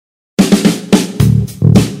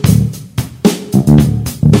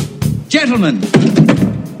Gentlemen,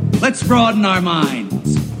 let's broaden our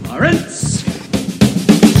minds. Lawrence?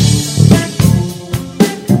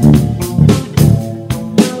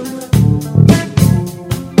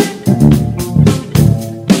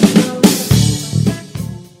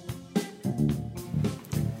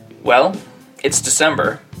 Well, it's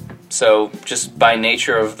December, so just by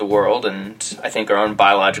nature of the world and I think our own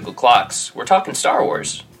biological clocks, we're talking Star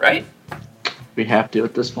Wars, right? We have to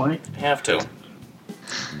at this point. We have to.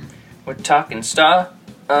 We're talking Star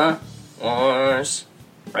Wars.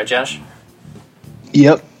 Right, Josh?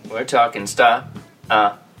 Yep. We're talking Star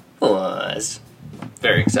Wars.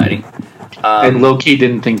 Very exciting. And low-key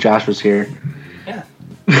didn't think Josh was here. Yeah.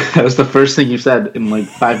 That was the first thing you said in like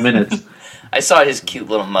 5 minutes. I saw his cute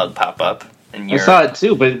little mug pop up. And I saw it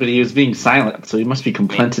too, but he was being silent, so he must be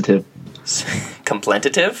contemplative.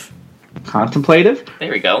 Contemplative? Contemplative?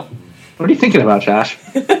 There we go. What are you thinking about, Josh?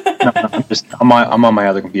 I'm on my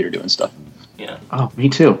other computer doing stuff. Yeah. Oh, me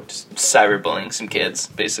too. Just cyberbullying some kids,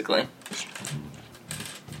 basically.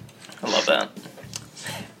 I love that.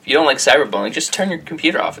 If you don't like cyberbullying, just turn your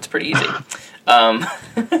computer off. It's pretty easy. So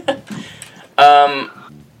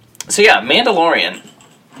yeah, Mandalorian.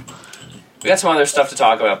 We got some other stuff to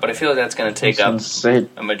talk about, but I feel like that's going to take up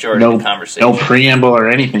a majority of the conversation. No preamble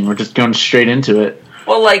or anything. We're just going straight into it.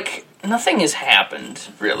 Well, like, nothing has happened,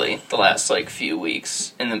 really, the last, few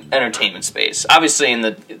weeks in the entertainment space. Obviously, in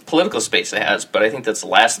the political space it has, but I think that's the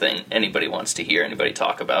last thing anybody wants to hear anybody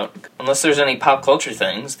talk about. Unless there's any pop culture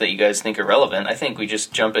things that you guys think are relevant, I think we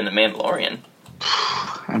just jump into Mandalorian.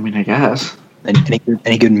 I mean, I guess.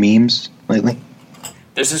 Any good memes lately?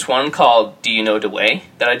 There's this one called Do You Know DeWay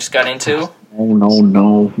that I just got into. Oh,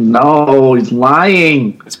 no, he's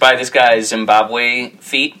lying. It's by this guy, Zimbabwe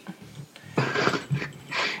Feet.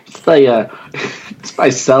 It's by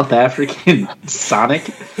South African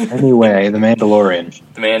Sonic. Anyway, The Mandalorian.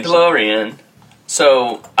 The Mandalorian.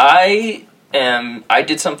 So, I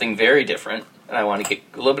did something very different, and I want to get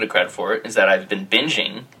a little bit of credit for it, is that I've been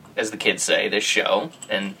binging, as the kids say, this show,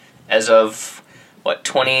 and as of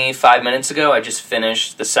 25 minutes ago, I just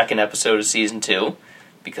finished the second episode of Season 2,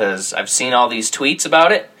 because I've seen all these tweets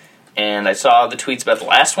about it, and I saw the tweets about the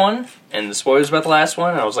last one, and the spoilers about the last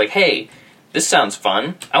one, and I was like, hey, this sounds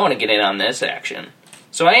fun. I want to get in on this action.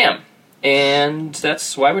 So I am. And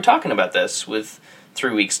that's why we're talking about this, with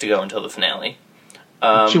 3 weeks to go until the finale.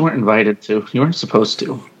 But you weren't invited to. You weren't supposed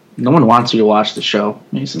to. No one wants you to watch the show,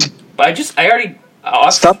 Mason. But I already...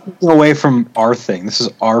 Stop taking away from our thing. This is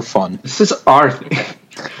our fun. This is our thing.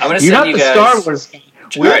 I'm going to send you guys... Star Wars.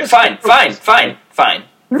 Alright, fine.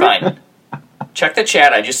 Check the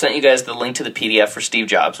chat. I just sent you guys the link to the PDF for Steve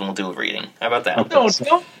Jobs, and we'll do a reading. How about that?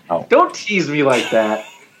 No, don't tease me like that.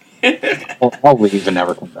 I'll leave and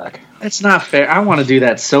never come back. That's not fair. I want to do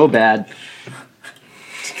that so bad.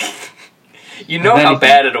 You know how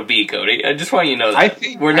bad it'll be, Cody. I just want you to know that. I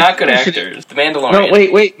think we're not good actors. The Mandalorian. No,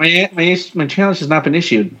 wait. My challenge has not been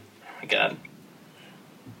issued. Oh my God.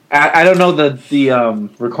 I don't know the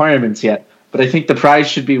requirements yet, but I think the prize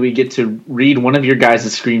should be we get to read one of your guys'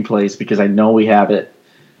 screenplays, because I know we have it.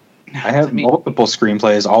 I have multiple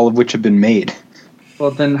screenplays, all of which have been made.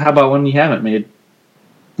 Well, then how about one you haven't made?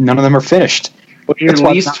 None of them are finished. What your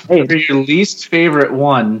least favorite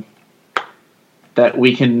one that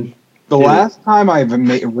we can... The last time I've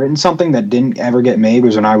written something that didn't ever get made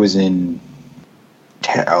was when I was in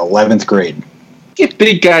 11th grade. Get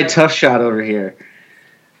Big Guy Tough Shot over here.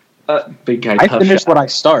 Big Guy Tough Shot. I finish what I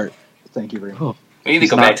start. Thank you very much. We need to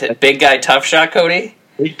go back to Big Guy Tough Shot, Cody.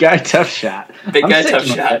 Big Guy Tough Shot. Big Guy Tough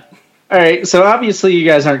Shot. All right, so obviously you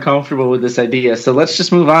guys aren't comfortable with this idea, so let's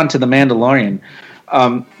just move on to The Mandalorian.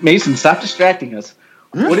 Mason, stop distracting us.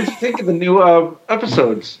 What did you think of the new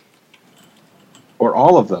episodes? Or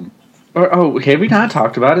all of them. Okay, we not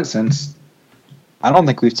talked about it since... I don't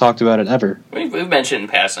think we've talked about it ever. We've mentioned in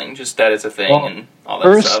passing, just that it's a thing and all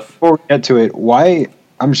that stuff. Before we get to it, why...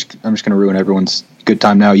 I'm just going to ruin everyone's good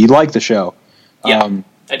time now. You like the show. Yeah,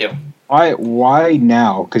 I do. Why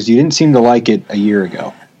now? Because you didn't seem to like it a year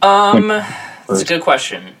ago. It's a good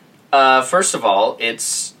question. First of all,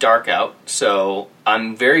 it's dark out, so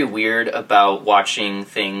I'm very weird about watching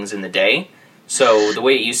things in the day. So the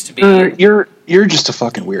way it used to be... You're just a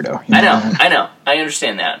fucking weirdo. You know? I know. I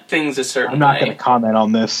understand that. Things a certain way. I'm not going to comment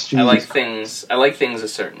on this. Jeez. I like things a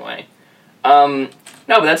certain way.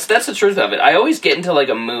 No, but that's the truth of it. I always get into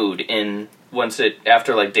a mood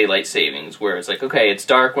after daylight savings, where it's okay, it's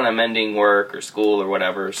dark when I'm ending work or school or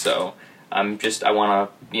whatever, so I want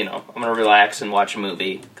to, I'm going to relax and watch a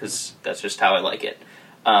movie, because that's just how I like it.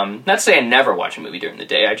 Not to say I never watch a movie during the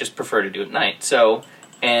day, I just prefer to do it at night. So,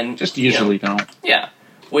 and just usually don't. Yeah.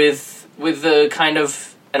 With the kind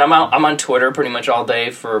of and I'm on Twitter pretty much all day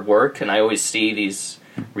for work, and I always see these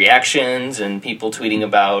reactions and people tweeting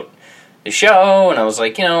about the show, and I was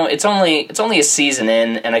like, it's only a season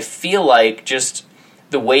in, and I feel like just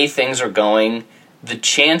the way things are going, the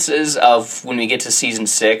chances of when we get to season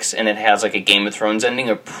 6 and it has like a Game of Thrones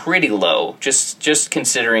ending are pretty low. Just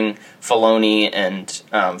considering Filoni and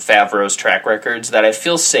Favreau's track records, that I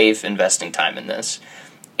feel safe investing time in this,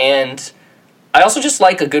 and I also just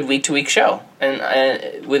like a good week-to-week show,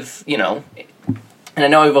 and with and I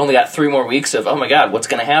know I've only got 3 more weeks of, oh my god, what's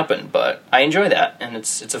going to happen? But I enjoy that, and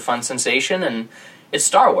it's a fun sensation, and it's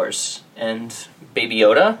Star Wars. And Baby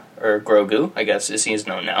Yoda, or Grogu, I guess, as he is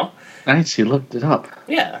known now. Nice, you looked it up.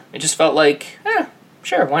 Yeah, it just felt like,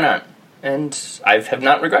 sure, why not? And I have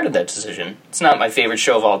not regretted that decision. It's not my favorite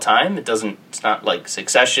show of all time. It's not like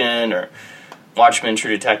Succession or Watchmen,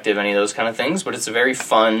 True Detective, any of those kind of things, but it's a very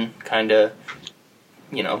fun kind of,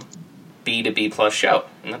 B to B plus show,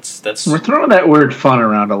 and that's. We're throwing that word "fun"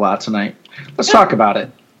 around a lot tonight. Let's talk about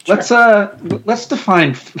it. Sure. Let's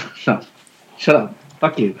define. No, shut up.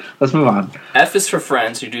 Fuck you. Let's move on. F is for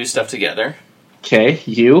friends who do stuff together. Okay,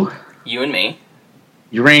 you and me.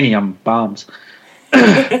 Uranium bombs.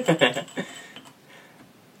 N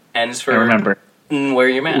is for I remember. Wear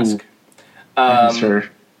your mask. N is for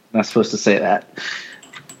not supposed to say that.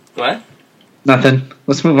 What? Nothing.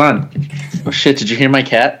 Let's move on. Oh shit! Did you hear my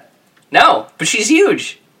cat? No, but she's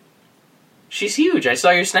huge. She's huge. I saw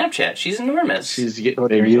your Snapchat. She's enormous. She's getting Are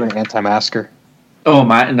bigger. you an anti-masker? Oh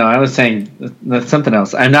my! No, I was saying that's something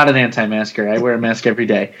else. I'm not an anti-masker. I wear a mask every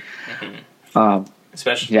day.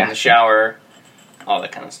 Especially in the shower, all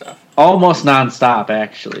that kind of stuff. Almost nonstop,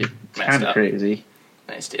 actually. It's Messed kind of up. crazy.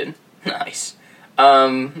 Nice, dude. Nice.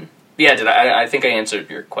 I think I answered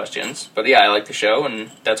your questions, but yeah, I like the show,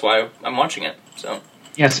 and that's why I'm watching it. So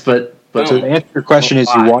Yes, but So the answer to your question is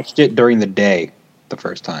you watched it during the day the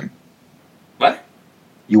first time. what?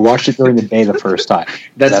 You watched it during the day the first time.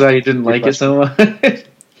 that's why you didn't like it so much.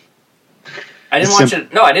 I didn't watch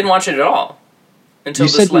it. No, I didn't watch it at all until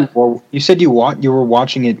You this. said you said you were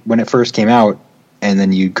watching it when it first came out, and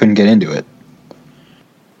then you couldn't get into it.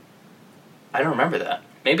 I don't remember that.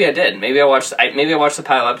 Maybe I did. Maybe I watched the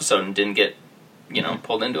pilot episode and didn't get,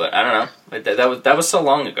 pulled into it. I don't know. Like that was so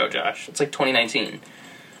long ago, Josh. It's like 2019.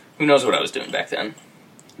 Who knows what I was doing back then?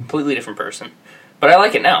 Completely different person. But I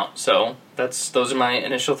like it now. So those are my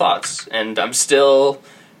initial thoughts, and I'm still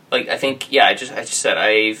like I think I just said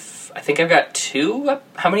I think I've got 2.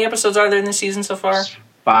 How many episodes are there in this season so far? 5,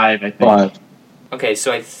 I think. 5. Okay,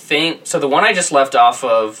 so I think the one I just left off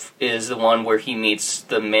of is the one where he meets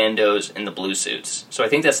the Mandos in the blue suits. So I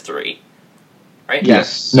think that's 3, right?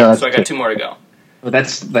 Yes. No, So I got 2 more to go. Well,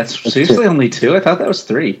 that's seriously only 2. I thought that was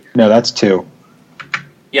 3. No, that's 2.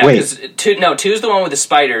 Yeah, Wait. because 2's the one with the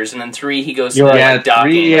spiders, and then 3 he goes to You're the Yeah, like,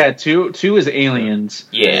 docking. 3. Yeah, 2 is aliens,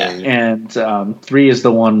 Yeah. and 3 is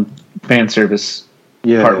the one fan service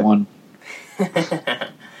Yeah. part 1.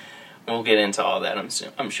 We'll get into all that,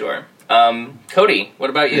 I'm sure. Cody, what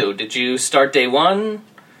about you? Did you start day 1?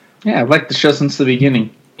 Yeah, I've liked the show since the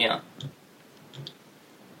beginning. Yeah.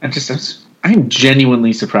 I'm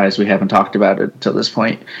genuinely surprised we haven't talked about it until this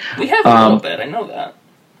point. We have a little bit, I know that.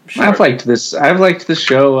 Sure. I've liked this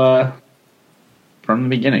show from the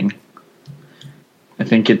beginning. I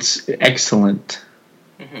think it's excellent.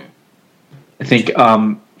 Mhm. I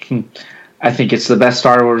think it's the best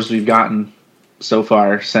Star Wars we've gotten so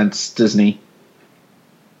far since Disney.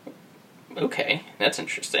 Okay, that's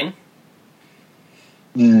interesting.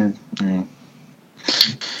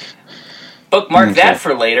 Bookmark Okay. that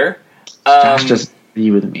for later. Josh doesn't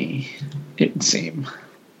agree with me, it would seem.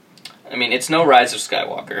 I mean, it's no Rise of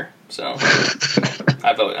Skywalker, so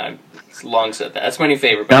I've long said that. That's my new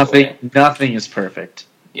favorite. By the way. Nothing is perfect,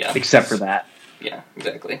 Yeah, except for that. Yeah,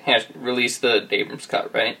 exactly. Release the Abrams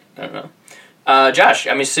cut, right? I don't know. Josh,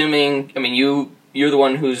 I'm assuming. I mean, you're the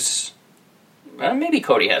one who's. Maybe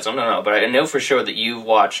Cody has. I don't know, but I know for sure that you've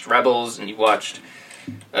watched Rebels and you've watched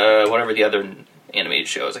whatever the other animated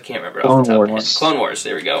shows. I can't remember off the top of my head. Clone Wars.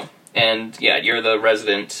 There we go. And yeah, you're the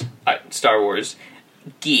resident Star Wars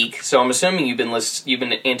geek. So I'm assuming you've been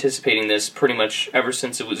anticipating this pretty much ever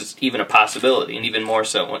since it was even a possibility, and even more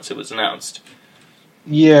so once it was announced.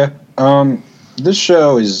 Yeah. This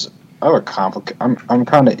show is I'm kind of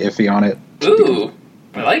iffy on it. Ooh,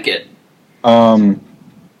 I like it.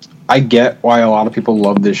 I get why a lot of people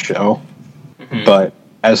love this show, but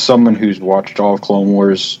as someone who's watched all of Clone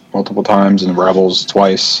Wars multiple times and Rebels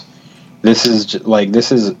twice,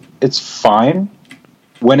 it's fine.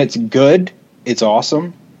 When it's good, it's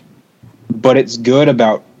awesome, but it's good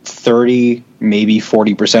about 30, maybe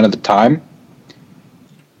 40% of the time.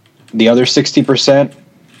 The other 60%,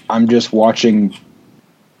 I'm just watching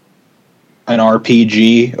an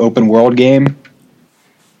RPG open world game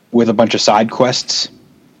with a bunch of side quests.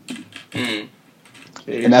 Mm.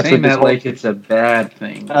 You're And that's saying what this that whole- like it's a bad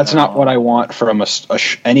thing. That's not what I want from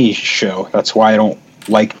any show. That's why I don't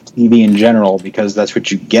like TV in general, because that's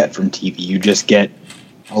what you get from TV. You just get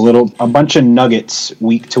a bunch of nuggets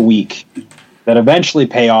week to week that eventually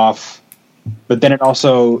pay off, but then it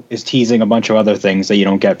also is teasing a bunch of other things that you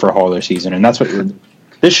don't get for a whole other season. And that's what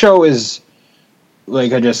this show is.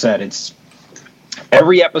 Like I just said, it's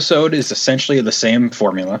every episode is essentially the same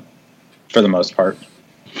formula for the most part.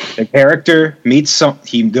 The character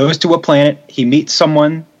he goes to a planet, he meets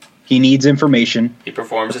someone, he needs information. He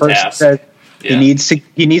performs The a person task. says Yeah.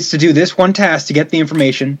 he needs to do this one task to get the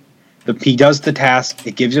information. He does the task.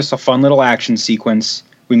 It gives us a fun little action sequence.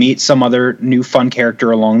 We meet some other new fun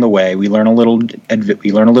character along the way. We learn a little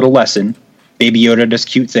lesson. Baby Yoda does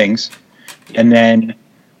cute things, and then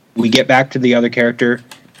we get back to the other character.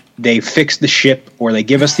 They fix the ship, or they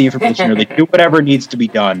give us the information, or they do whatever needs to be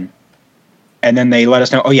done. And then they let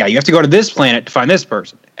us know, oh yeah, you have to go to this planet to find this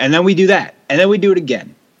person. And then we do that. And then we do it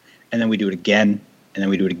again. And then we do it again. And then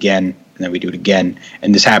we do it again. And then we do it again.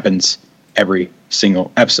 And this happens every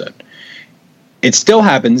single episode. It still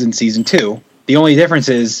happens in season 2. The only difference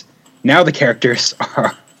is now the characters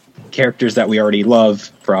are characters that we already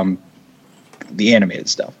love from the animated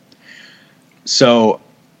stuff. So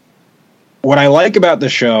what I like about the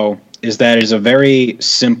show is that it is a very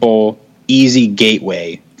simple, easy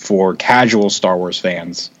gateway for casual Star Wars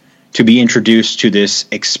fans to be introduced to this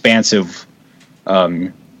expansive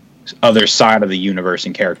other side of the universe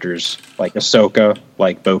and characters like Ahsoka,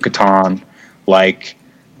 like Bo-Katan, like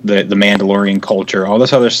the Mandalorian culture, all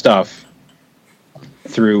this other stuff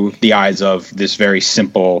through the eyes of this very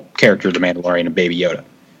simple character, the Mandalorian and Baby Yoda.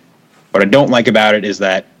 What I don't like about it is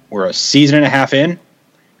that we're a season and a half in,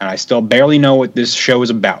 and I still barely know what this show is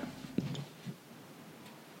about.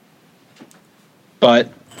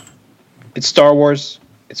 But it's Star Wars.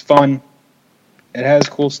 It's fun. It has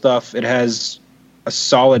cool stuff. It has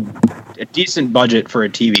a decent budget for a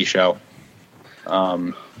TV show.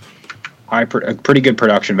 A pretty good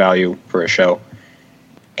production value for a show.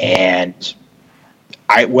 And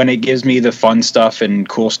when it gives me the fun stuff and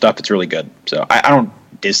cool stuff, it's really good. So I don't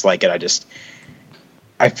dislike it.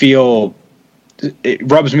 I feel it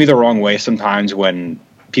rubs me the wrong way sometimes when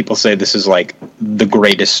people say this is like the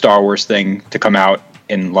greatest Star Wars thing to come out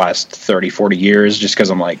in the last 30, 40 years, just because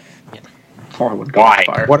I'm like, why?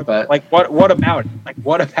 What about it? Like, what about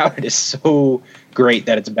it is so great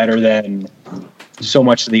that it's better than so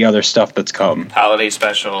much of the other stuff that's come? Holiday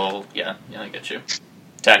special. Yeah, I get you.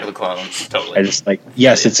 Attack of the Clones. Totally. I just like,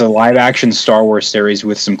 yes, it's a live action Star Wars series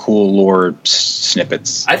with some cool lore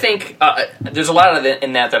snippets. I think there's a lot of it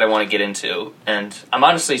in that I want to get into, and I'm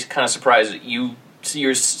honestly kind of surprised that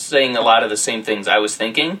you're saying a lot of the same things I was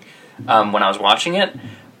thinking when I was watching it,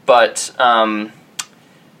 but now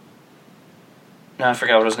I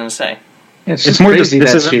forgot what I was going to say. Yeah, it's just more crazy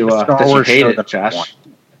just- that you Wars hate show it, that I Josh. want.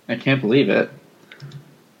 I can't believe it.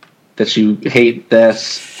 That you hate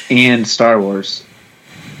this and Star Wars.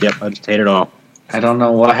 Yep, I just hate it all. I don't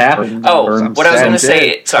know what happened. Oh, what I was going to sad.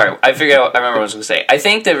 say. Sorry, I remember what I was going to say. I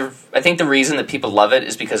think the reason that people love it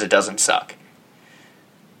is because it doesn't suck.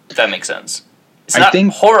 If that makes sense. It's not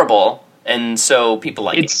horrible, and so people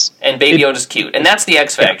like it. And Baby Yoda's cute, and that's the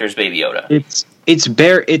X factor is Baby Yoda. This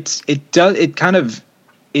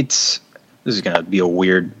is going to be a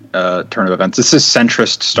weird turn of events. This is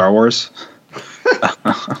centrist Star Wars.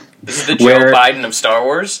 This is the Joe Biden of Star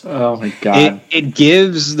Wars. Oh my god! It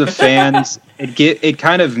gives the fans. It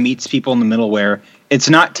kind of meets people in the middle where it's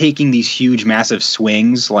not taking these huge, massive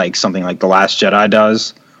swings like something like The Last Jedi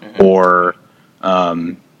does, or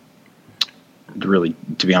really,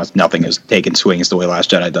 to be honest, nothing has taken swings the way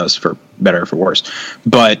Last Jedi does, for better or for worse.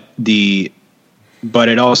 But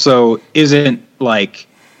it also isn't like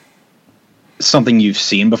something you've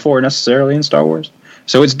seen before necessarily in Star Wars.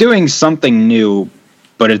 So it's doing something new,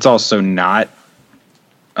 but it's also not.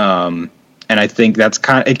 And I think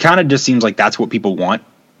it kind of just seems like that's what people want,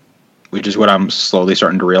 which is what I'm slowly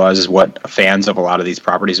starting to realize is what fans of a lot of these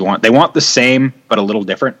properties want. They want the same, but a little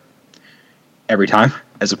different every time,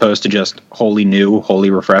 as opposed to just wholly new, wholly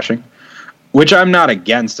refreshing, which I'm not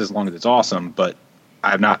against as long as it's awesome, but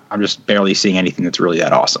I'm just barely seeing anything that's really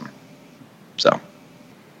that awesome. So.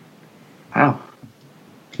 Wow.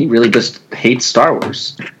 He really just hates Star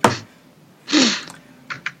Wars.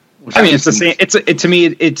 I mean, it's the same. To me,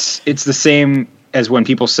 it's the same as when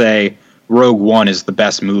people say Rogue One is the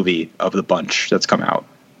best movie of the bunch that's come out.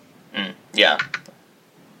 Yeah,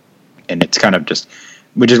 and it's kind of just,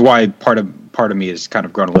 which is why part of part of me has kind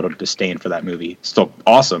of grown a little disdain for that movie. It's still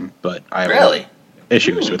awesome, but I have Really?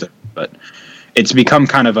 issues with it. But it's become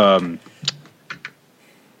kind of I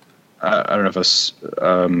don't know if it's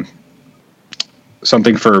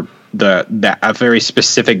something for a very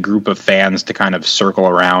specific group of fans to kind of circle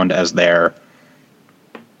around as their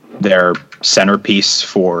centerpiece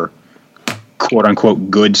for quote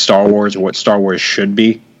unquote good Star Wars, or what Star Wars should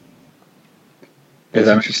be. Is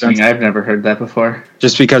that interesting? I've never heard that before.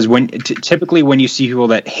 Just because typically when you see people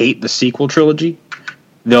that hate the sequel trilogy,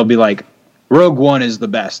 they'll be like, Rogue One is the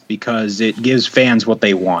best because it gives fans what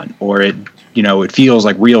they want, or it feels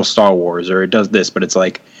like real Star Wars, or it does this. But it's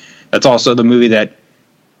like, that's also the movie that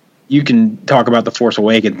you can talk about The Force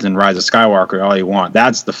Awakens and Rise of Skywalker all you want.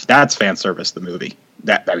 That's fan service, the movie.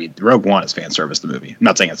 Rogue One is fan service, the movie. I'm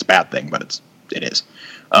not saying it's a bad thing, but it is.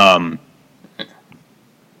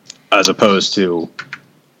 As opposed to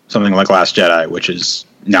something like Last Jedi, which is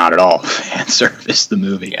not at all fan service, the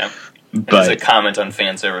movie. Yeah. But it's a comment on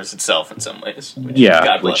fan service itself in some ways.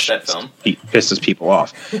 God bless that film. Pisses people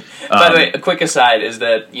off. By the way, a quick aside is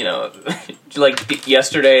that, like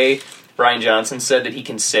yesterday, Rian Johnson said that he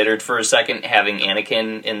considered for a second having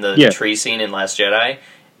Anakin in the tree scene in Last Jedi.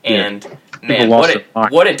 And, man,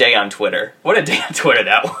 what a day on Twitter. What a day on Twitter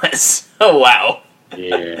that was. Oh, wow.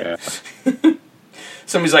 Yeah.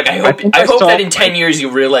 Somebody's like, I hope that in 10 years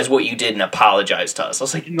you realize what you did and apologize to us. I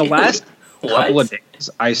was like, in the last couple of days,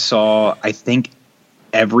 I saw, I think,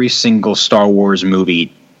 every single Star Wars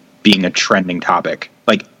movie being a trending topic.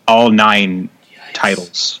 Like, all 9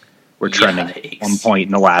 titles were trending at one point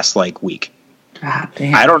in the last, week. God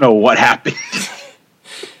damn. I don't know what happened.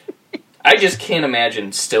 I just can't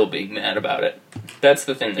imagine still being mad about it. That's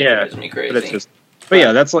the thing that drives me crazy.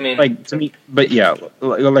 To me. But yeah,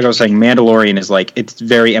 like I was saying, Mandalorian is it's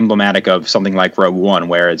very emblematic of something like Rogue One,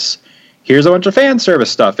 where here's a bunch of fan service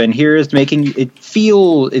stuff, and here's making it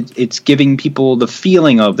feel it's giving people the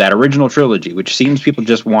feeling of that original trilogy, which seems people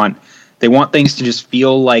just want. They want things to just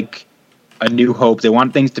feel like A New Hope. They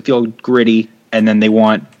want things to feel gritty, and then they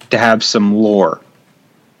want to have some lore,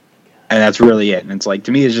 and that's really it. And it's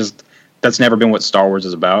to me, it's just. That's never been what Star Wars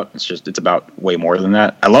is about. It's about way more than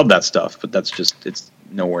that. I love that stuff, but it's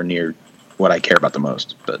nowhere near what I care about the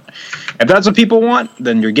most. But if that's what people want,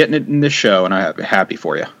 then you're getting it in this show, and I'm happy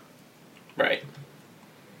for you. Right.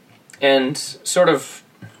 And sort of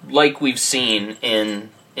like we've seen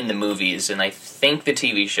in the movies, and I think the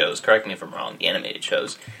TV shows, correct me if I'm wrong, the animated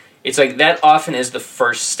shows, it's that often is the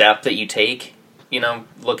first step that you take,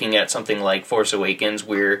 looking at something like Force Awakens,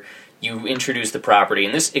 where you introduce the property,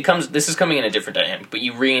 and this is coming in a different dynamic, but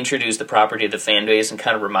you reintroduce the property to the fan base and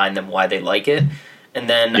kind of remind them why they like it. And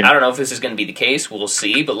then, I don't know if this is going to be the case, we'll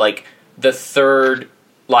see, but the third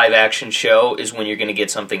live action show is when you're going to get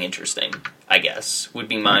something interesting, I guess, would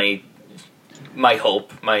be my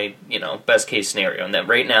hope, my, best case scenario. And that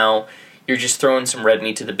right now, you're just throwing some red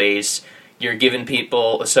meat to the base, you're giving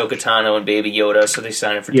people Ahsoka Tano and Baby Yoda so they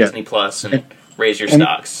sign up for Disney Plus and raise your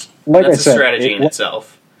stocks. That's a strategy in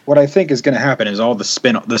itself. What I think is going to happen is all the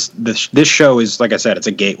spin. This show is, like I said, it's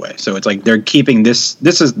a gateway. So it's they're keeping this.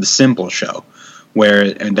 This is the simple show,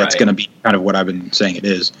 and that's going to be kind of what I've been saying it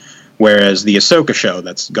is. Whereas the Ahsoka show,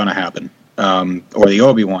 that's going to happen, or the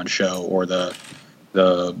Obi-Wan show, or the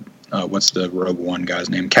what's the Rogue One guy's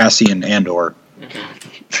name? Cassian Andor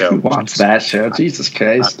show. Who wants that show? Jesus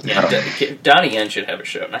Christ! Donnie Yen should have a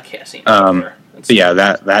show, not Cassian. But yeah,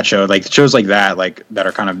 that show, shows like that, that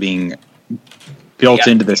are kind of being built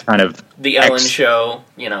into this kind of the Ellen show,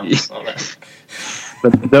 all that.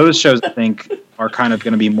 But those shows, I think, are kind of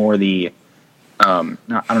going to be more the I don't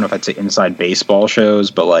know if I'd say inside baseball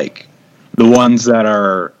shows, but the ones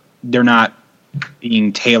that they're not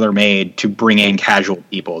being tailor made to bring in casual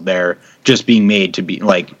people. They're just being made to be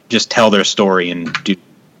just tell their story and do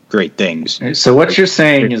great things. So what you're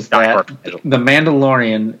saying is that The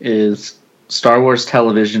Mandalorian is Star Wars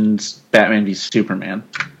Television's Batman v Superman.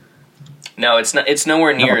 No, it's not. It's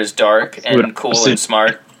nowhere near as dark and cool and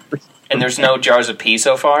smart. And there's no jars of pee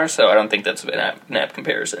so far, so I don't think that's an apt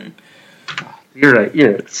comparison. You're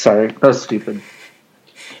right. Sorry, that was stupid.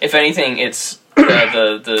 If anything, it's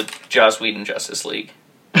the Joss Whedon Justice League.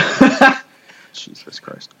 Jesus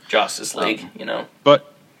Christ. Justice League,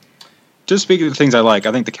 But just speaking of the things I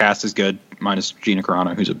think the cast is good, minus Gina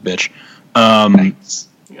Carano, who's a bitch.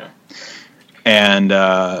 Yeah. And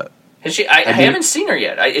has she? I haven't seen her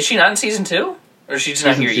yet. Is she not in season 2, or is she just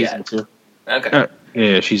not here yet? 2. Okay.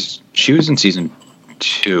 Yeah, she was in season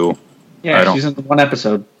 2. Yeah, she's in the one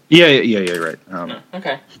episode. Yeah, right.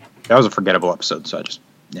 Okay. That was a forgettable episode, so I just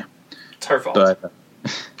it's her fault. But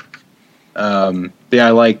I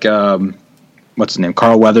like what's his name?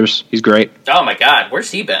 Carl Weathers. He's great. Oh my God,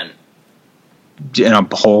 where's he been? In a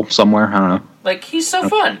hole somewhere. I don't know. Like, he's so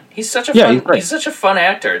fun. He's such a Yeah, fun. he's great. He's such a fun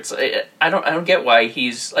actor. It's I don't get why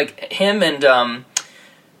he's like him and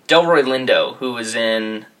Delroy Lindo, who was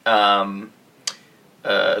in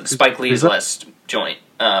Spike Lee's last joint.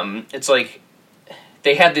 It's like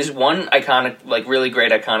they had these one iconic, like really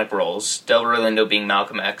great iconic roles. Delroy Lindo being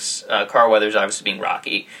Malcolm X, Carl Weathers obviously being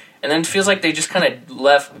Rocky, and then it feels like they just kind of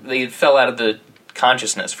left. They fell out of the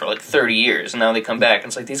consciousness for like 30 years, and now they come back, and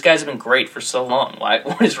it's like, these guys have been great for so long.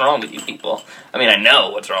 What is wrong with you people? I mean, I know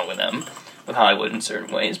what's wrong with them, with Hollywood in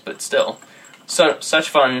certain ways, but still. Such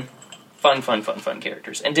fun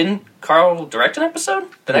characters. And didn't Carl direct an episode?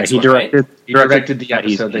 The next he one, directed, right? He directed the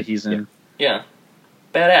episode that he's in. Yeah.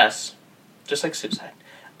 Badass. Just like Suicide.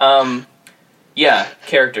 Yeah,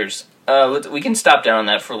 characters. We can stop down on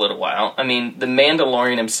that for a little while. I mean, the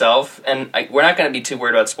Mandalorian himself, and we're not going to be too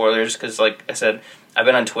worried about spoilers, because, like I said, I've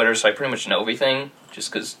been on Twitter, so I pretty much know everything,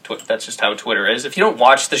 just because that's just how Twitter is. If you don't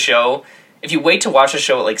watch the show, if you wait to watch the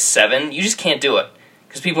show at, like, 7, you just can't do it.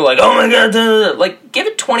 Because people are like, oh my God, like, give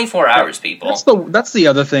it 24 hours, people. That's the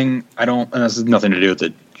other thing I don't, and this has nothing to do with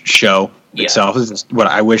the show itself, is just what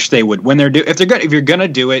I wish they would, if you're going to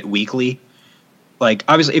do it weekly, like,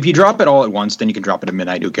 obviously, if you drop it all at once, then you can drop it at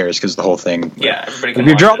midnight. Who cares? Because the whole thing. Yeah, everybody can. If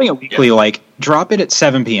you're dropping it weekly, like, drop it at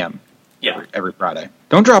 7 p.m. Yeah. Every Friday.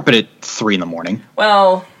 Don't drop it at 3 in the morning.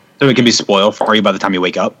 Well, so it can be spoiled for you by the time you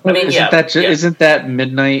wake up. I mean, Isn't that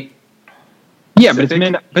midnight? Yeah, but it's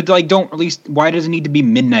midnight. But like, don't at least. Why does it need to be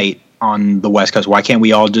midnight on the West Coast? Why can't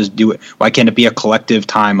we all just do it? Why can't it be a collective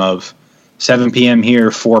time of 7 p.m.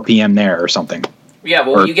 here, 4 p.m. there, or something? Yeah,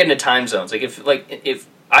 well, you get into time zones. If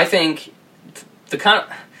I think.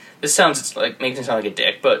 This sounds like makes me sound like a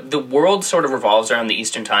dick, but the world sort of revolves around the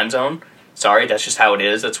Eastern time zone. Sorry, that's just how it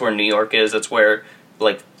is. That's where New York is. That's where,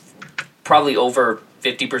 like, probably over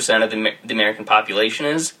 50% of the American population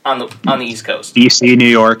is on the East Coast. DC, New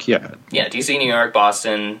York, yeah. Yeah, DC, New York,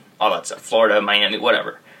 Boston, all that stuff. Florida, Miami,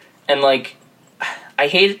 whatever. And, like, I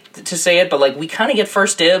hate to say it, but, like, we kind of get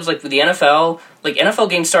first dibs. Like, with the NFL, like, NFL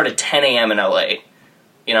games start at 10 a.m. in LA.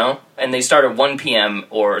 You know? And they start at 1 p.m.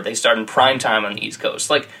 or they start in prime time on the East Coast.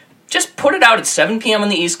 Like, just put it out at 7 p.m. on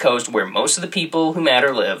the East Coast where most of the people who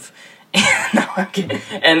matter live.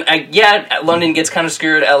 London gets kind of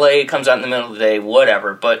screwed. LA comes out in the middle of the day,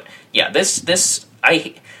 whatever. But, yeah,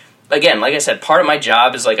 again, like I said, part of my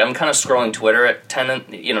job is, like, I'm kind of scrolling Twitter at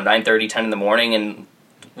 9:30, 10 in the morning, and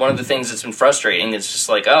one of the things that's been frustrating is just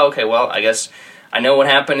like, oh, okay, well, I guess I know what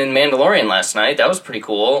happened in Mandalorian last night. That was pretty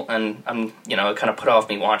cool, and it kind of put off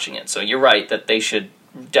me watching it. So you're right that they should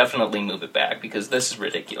definitely move it back, because this is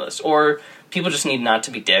ridiculous. Or people just need not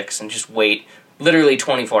to be dicks and just wait literally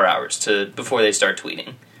 24 hours before they start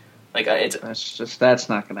tweeting. Like, that's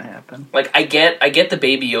not going to happen. Like, I get the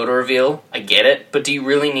Baby Yoda reveal. I get it, but do you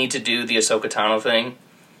really need to do the Ahsoka Tano thing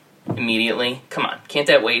immediately? Come on, can't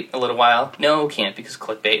that wait a little while? No, can't, because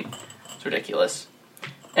clickbait. It's ridiculous.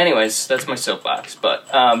 Anyways, that's my soapbox. But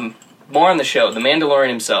more on the show. The Mandalorian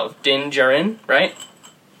himself, Din Djarin, right?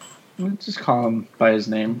 Let's just call him by his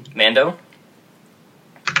name. Mando?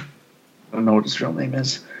 I don't know what his real name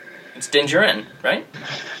is. It's Din Djarin, right?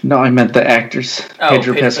 No, I meant the actors.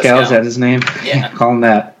 Pedro Pascal, is that his name? Yeah. Call him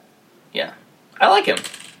that. Yeah. I like him.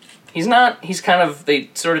 He's kind of, they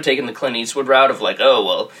sort of taken the Clint Eastwood route of like, oh,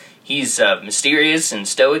 well, he's mysterious and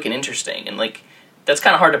stoic and interesting. And, like, that's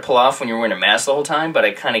kind of hard to pull off when you're wearing a mask the whole time, but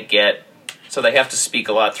I kind of get, so they have to speak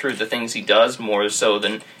a lot through the things he does more so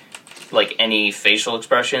than, like, any facial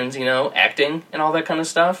expressions, acting and all that kind of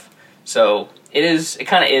stuff. So it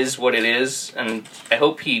kind of is what it is, and I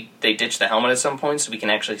hope they ditch the helmet at some point so we can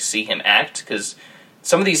actually see him act, because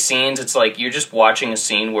some of these scenes, it's like you're just watching a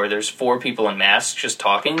scene where there's 4 people in masks just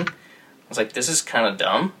talking. I was like, this is kind of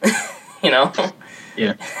dumb,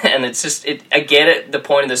 Yeah. And it's just, I get it, the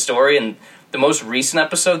point of the story, and the most recent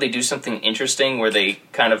episode, they do something interesting where they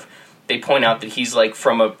point out that he's like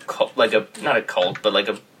from not a cult, but like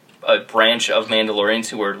a branch of Mandalorians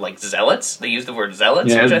who were like zealots. They used the word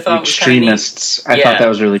zealots, which I thought was extremists. I thought that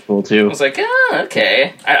was really cool too. I was like,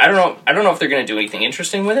 okay. I don't know if they're going to do anything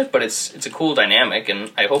interesting with it, but it's a cool dynamic,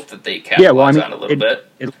 and I hope that they capitalize on it a little bit.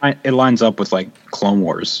 It lines up with like Clone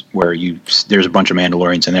Wars, where there's a bunch of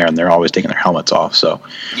Mandalorians in there, and they're always taking their helmets off. So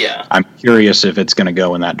yeah, I'm curious if it's going to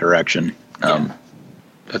go in that direction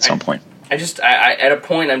at some point. I at a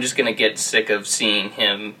point, I'm just going to get sick of seeing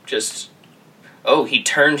him just. Oh, he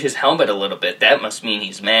turned his helmet a little bit. That must mean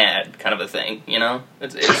he's mad, kind of a thing.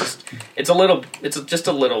 It's just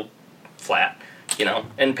a little flat.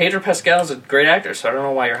 And Pedro Pascal is a great actor, so I don't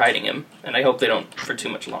know why you're hiding him, and I hope they don't for too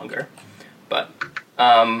much longer. But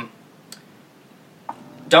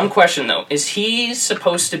dumb question though. Is he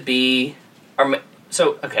supposed to be?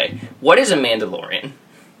 What is a Mandalorian?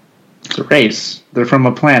 It's a race. They're from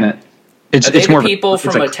a planet. Are they It's the more people it's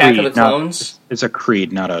from a Attack of the creed, not- Clones? It's a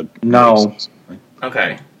creed, not a No. race.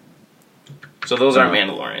 Okay. So those aren't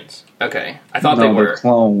Mandalorians. Okay. I thought they No, they're were.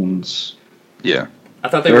 clones. Yeah. I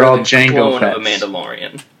thought they They're were all the Jango clone of a Fetts.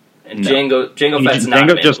 Mandalorian. And No. Jango Fett's not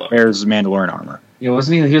a Jango just Mandalorian. wears Mandalorian armor. Yeah,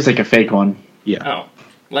 wasn't he? He was like a fake one. Yeah. Oh,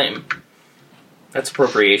 lame. That's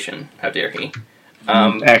appropriation. How dare he?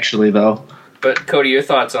 Actually, though, But Cody, your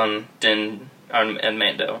thoughts on Din and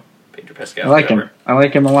Mando, Pedro Pascal? I like him. whatever. I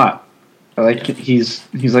like him a lot. I like he's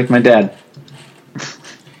like my dad.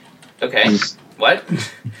 Okay. He's What?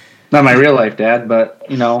 not my real life dad, but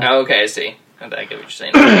you know. Oh, okay, I see. I get what you're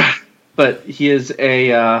saying. But he is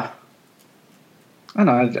a. I don't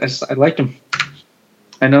know. I like him.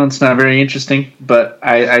 I know it's not very interesting, but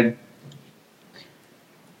I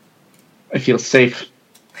feel safe.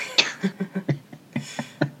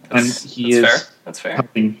 And he is Fair. That's fair.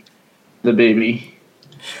 helping the baby.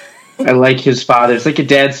 I like his father. It's like a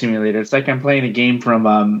dad simulator. It's like I'm playing a game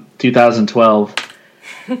from 2012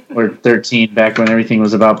 or 13, back when everything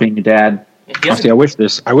was about being a dad. He has Honestly,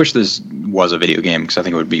 I wish this was a video game because I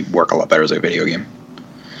think it would work a lot better as a video game.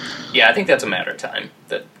 Yeah, I think that's a matter of time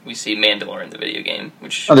that we see Mandalorian the video game,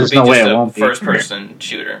 which Oh, there's would be no way just it a won't be. first-person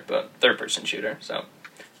shooter, but third-person shooter. So,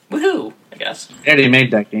 woohoo! I guess. They already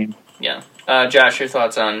made that game. Yeah. Josh, your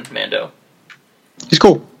thoughts on Mando? He's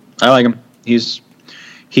cool. I like him. He's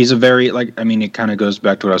a very it kind of goes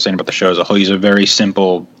back to what I was saying about the show as a whole. He's a very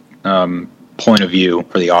simple point of view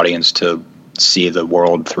for the audience to see the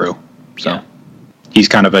world through. So Yeah. he's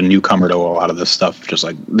kind of a newcomer to a lot of this stuff, just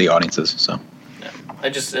like the audiences. So Yeah. I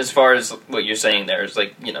just, as far as what you're saying there, is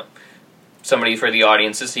like, somebody for the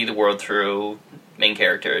audience to see the world through, main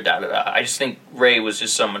character, da-da-da. I just think Rey was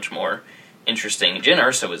just so much more interesting. Jyn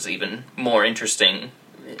Erso was even more interesting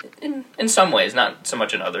in some ways, not so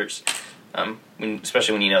much in others.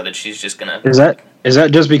 Especially when you know that she's just gonna... is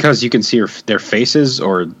that just because you can see their faces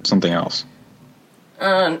or something else?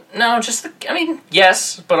 No, just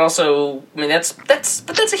yes, but also,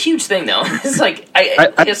 that's a huge thing, though. It's like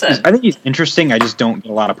like I said, I think he's interesting. I just don't get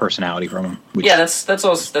a lot of personality from him. yeah,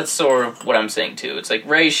 that's sort of what I'm saying too. It's like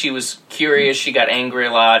Rey, she was curious, she got angry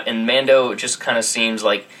a lot, and Mando just kind of seems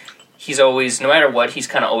like he's always, no matter what, he's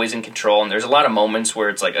kind of always in control. And there's a lot of moments where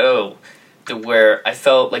it's like, where I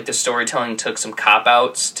felt like the storytelling took some cop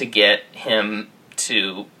outs to get him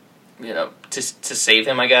to, to save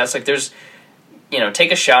him. I guess like there's.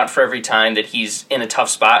 Take a shot for every time that he's in a tough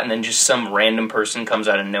spot, and then just some random person comes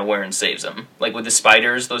out of nowhere and saves him. Like with the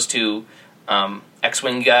spiders, those two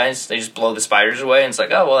X-Wing guys, they just blow the spiders away, and it's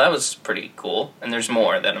like, oh, well, that was pretty cool. And there's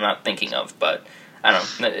more that I'm not thinking of, but I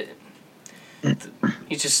don't know.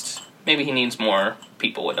 He's just, maybe he needs more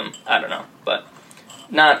people with him. I don't know, but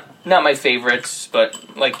not my favorites,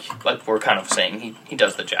 but like we're kind of saying, he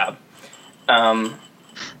does the job.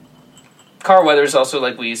 Carl Weathers also,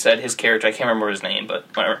 like we said, his character, I can't remember his name, but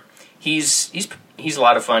whatever. He's a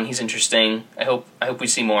lot of fun. He's interesting. I hope we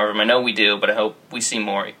see more of him. I know we do, but I hope we see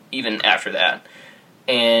more even after that.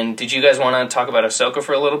 And did you guys want to talk about Ahsoka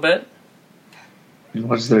for a little bit?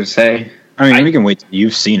 What's there to say? I mean, we can wait till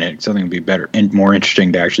you've seen it. Something would be better and more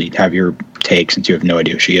interesting to actually have your take since you have no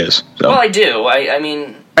idea who she is. So. Well, I do. I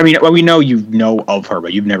mean, we know you know of her,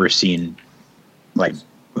 but you've never seen like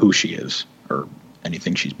who she is or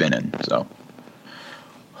anything she's been in. So,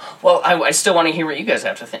 well, I still want to hear what you guys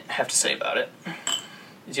have to say about it.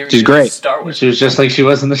 She's great. Star Wars. She was just like she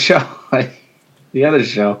was in the show, like the other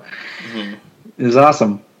show. Mm-hmm. It was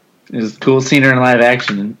awesome. It was cool seeing her in live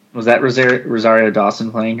action. Was that Rosario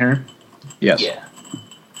Dawson playing her? Yes. Yeah.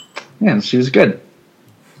 Yeah, she was good.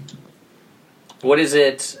 What is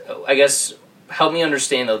it? I guess help me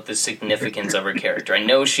understand the significance of her character. I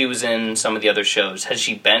know she was in some of the other shows. Was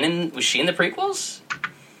she in the prequels?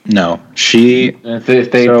 No, she. If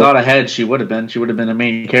they thought ahead, she would have been. She would have been a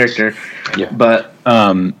main character. Yeah. But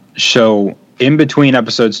so in between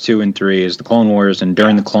episodes 2 and 3 is the Clone Wars, and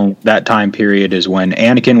during that time period is when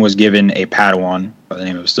Anakin was given a Padawan by the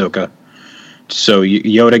name of Ahsoka. So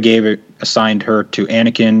Yoda assigned her to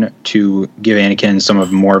Anakin to give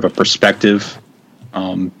Anakin more of a perspective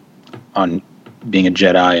on being a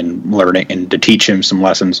Jedi and learning, and to teach him some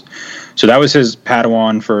lessons. So that was his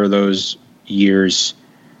Padawan for those years.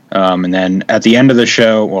 And then at the end of the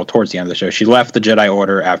show, towards the end of the show, she left the Jedi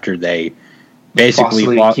Order after they basically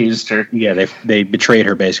falsely accused her. Yeah, they betrayed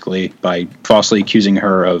her basically by falsely accusing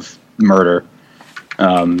her of murder.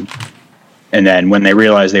 And then when they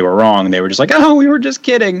realized they were wrong, they were just like, "Oh, we were just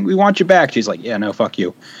kidding. We want you back." She's like, "Yeah, no, fuck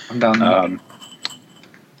you." I'm done.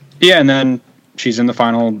 Yeah, and then she's in the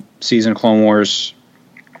final season of Clone Wars,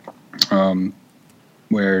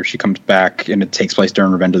 where she comes back and it takes place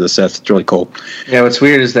during Revenge of the Sith. It's really cool. Yeah, what's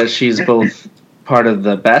weird is that she's both part of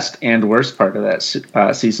the best and worst part of that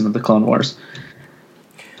season of the Clone Wars.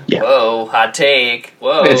 Yeah. Whoa, hot take.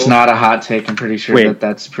 Whoa. It's not a hot take. I'm pretty sure Wait.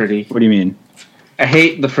 that's pretty. What do you mean? I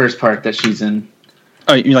hate the first part that she's in.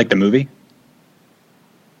 Oh, you like the movie?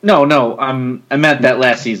 No, I meant that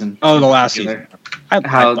last season. Oh, the last season.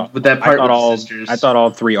 With that part with all, the sisters. I thought all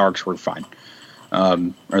 3 arcs were fine.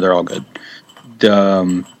 Or they're all good.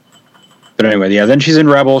 But anyway, yeah, then she's in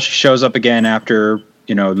Rebels. She shows up again after,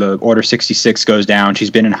 the Order 66 goes down. She's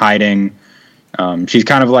been in hiding. She's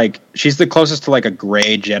kind of like, she's the closest to like a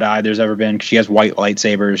gray Jedi there's ever been. She has white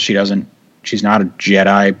lightsabers. She's not a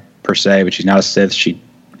Jedi per se, but she's not a Sith. She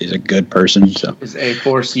is a good person. So is a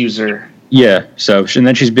Force user. Yeah. So, and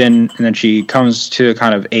then she comes to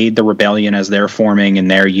kind of aid the rebellion as they're forming in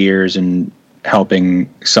their years and helping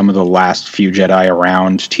some of the last few Jedi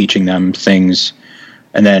around, teaching them things.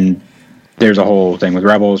 And then there's a whole thing with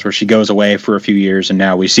Rebels where she goes away for a few years, and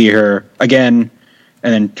now we see her again.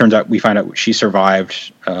 And then turns out we find out she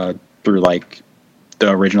survived through like the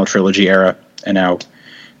original trilogy era, and now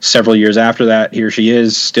several years after that, here she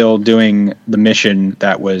is still doing the mission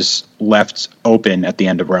that was left open at the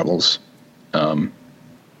end of Rebels.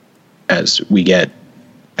 As we get,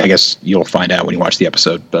 I guess you'll find out when you watch the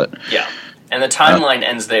episode, but yeah. And the timeline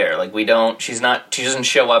ends there. Like she doesn't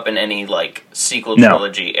show up in any like sequel No.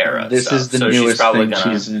 trilogy era. This stuff. is the so newest she's probably thing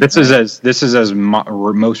gonna. she's in. this is as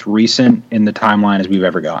most recent in the timeline as we've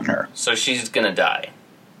ever gotten her. So she's gonna die.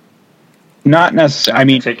 Not necessarily. I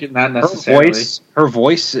mean, Not necessarily. her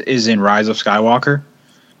voice is in Rise of Skywalker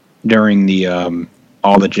during the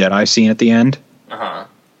all the Jedi scene at the end.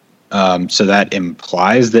 So that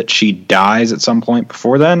implies that she dies at some point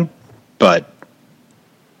before then, but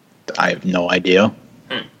I have no idea.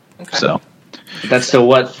 Okay. So That's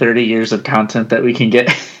still 30 years of content that we can get.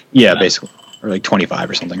 yeah, basically, or like 25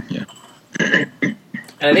 or something. Yeah. And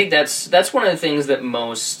I think that's one of the things that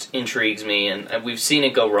most intrigues me, and we've seen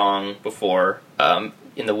it go wrong before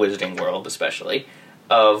in the wizarding world, especially.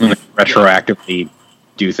 Of Retroactively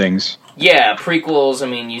do things. Yeah, prequels. I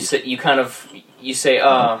mean, you say,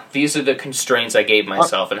 these are the constraints I gave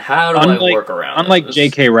myself, and how do I work around them? Unlike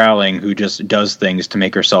J.K. Rowling, who just does things to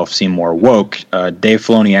make herself seem more woke, Dave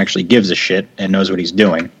Filoni actually gives a shit and knows what he's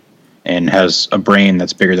doing, and has a brain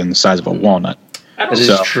that's bigger than the size of a walnut. That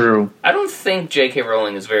is true. I don't think J.K.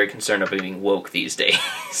 Rowling is very concerned about being woke these days.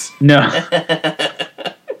 No.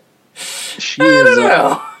 She is.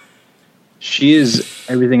 know. She is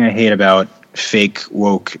everything I hate about fake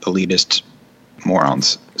woke elitist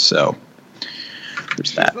morons. So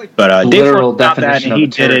there's that. Like but Dave literal Filoni's not that, definition and of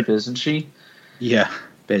he a did TERF, it. isn't she? Yeah,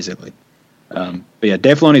 basically. But yeah,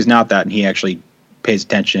 Dave Filoni's not that, and he actually pays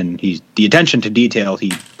attention. The attention to detail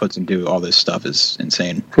he puts into all this stuff is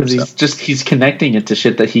insane. Because he's connecting it to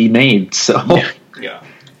shit that he made. So Yeah.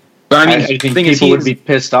 But I think people would be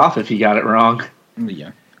pissed off if he got it wrong.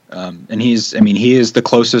 Yeah. And he is the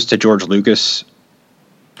closest to George Lucas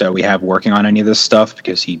that we have working on any of this stuff,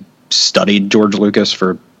 because he studied George Lucas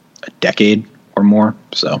for a decade or more.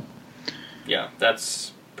 So Yeah,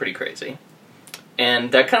 that's pretty crazy.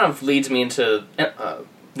 And that kind of leads me into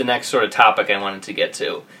the next sort of topic I wanted to get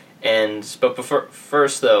to. But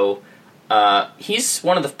first, though, he's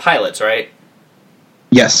one of the pilots, right?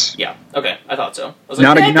 yes, Yeah. Okay, I thought so. I was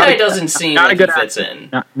like, that guy doesn't seem like he fits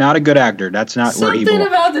in. Not a good actor. That's not where he Something belongs.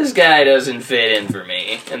 about this guy doesn't fit in for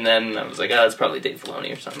me. And then I was like, that's probably Dave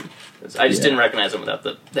Filoni or something. 'Cause I just didn't recognize him without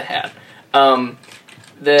the hat.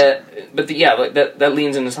 That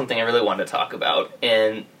leans into something I really wanted to talk about.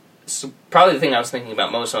 And so probably the thing I was thinking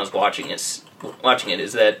about most when I was watching it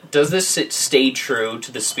is that, does this stay true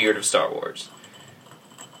to the spirit of Star Wars?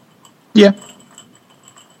 Yeah,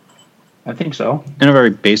 I think so. in a very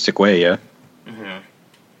basic way. Yeah.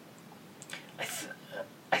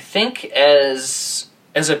 I think as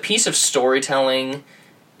a piece of storytelling,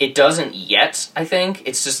 it doesn't yet. I think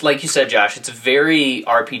it's just like you said, Josh. It's very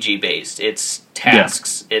RPG based. It's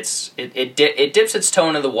tasks. Yeah. It dips its toe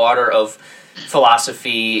into the water of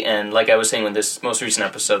philosophy, and like I was saying with this most recent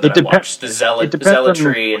episode that I watched, the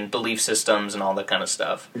zealotry and belief systems and all that kind of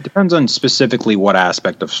stuff. It depends on specifically what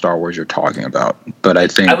aspect of Star Wars you're talking about, but I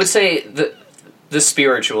think I would say the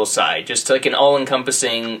spiritual side, just like an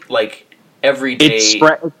all-encompassing, like everyday. It's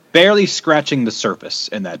barely scratching the surface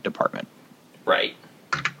in that department, right?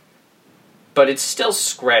 But it's still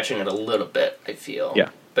scratching it a little bit, I feel. Yeah.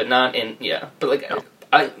 But not in but like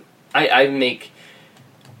I make.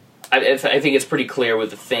 I think it's pretty clear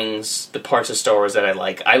with the parts of Star Wars that I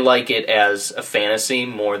like. I like it as a fantasy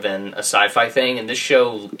more than a sci-fi thing, and this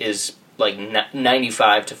show is like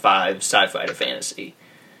 95 to 5 sci-fi to fantasy.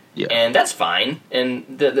 Yeah. And that's fine, and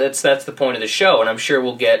that's the point of the show, and I'm sure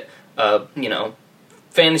we'll get,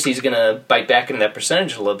 fantasy's going to bite back into that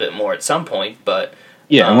percentage a little bit more at some point, but...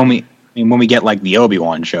 Yeah, and when we get, like, the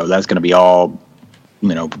Obi-Wan show, that's going to be all,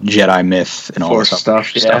 Jedi myth and all Force this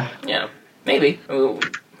stuff. Yeah, maybe. Who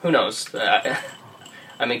knows? I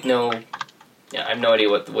have no idea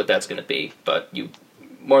what that's going to be, but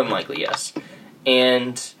more than likely, yes.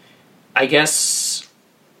 And I guess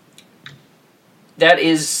that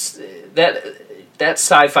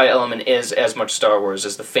sci-fi element is as much Star Wars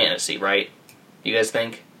as the fantasy, right? You guys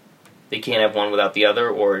think they can't have one without the other,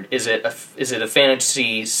 or is it a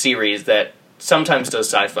fantasy series that sometimes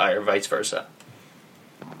does sci-fi or vice versa?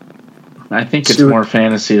 I think it's more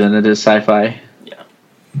fantasy than it is sci-fi. Yeah,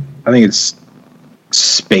 I think it's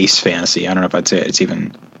space fantasy. I don't know if I'd say it's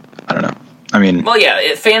even. I don't know. I mean, well,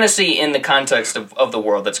 yeah, fantasy in the context of the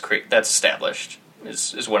world that's established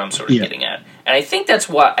is what I'm sort of getting at, and I think that's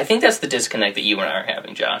the disconnect that you and I are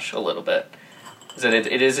having, Josh, a little bit, is that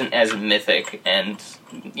it isn't as mythic, and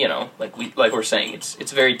like we're saying,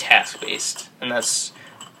 it's very task based, and that's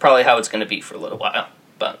probably how it's going to be for a little while,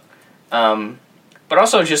 but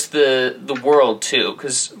also just the world too,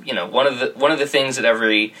 because one of the things that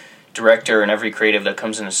every director and every creative that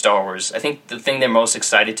comes into Star Wars, I think the thing they're most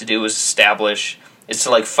excited to do is to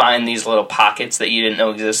like find these little pockets that you didn't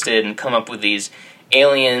know existed and come up with these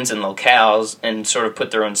aliens and locales and sort of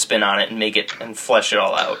put their own spin on it and make it and flesh it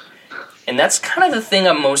all out. And that's kind of the thing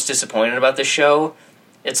I'm most disappointed about this show.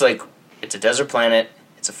 It's like, it's a desert planet,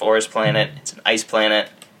 it's a forest planet, it's an ice planet,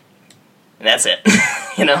 and that's it.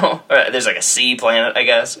 Or there's like a sea planet, I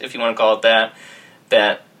guess, if you want to call it that.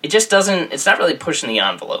 That it just doesn't, it's not really pushing the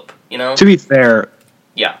envelope, To be fair,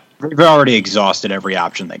 yeah, they've already exhausted every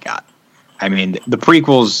option they got. I mean, the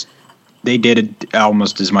prequels, they did it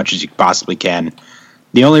almost as much as you possibly can.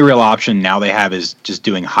 The only real option now they have is just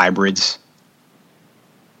doing hybrids.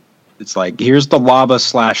 It's like, here's the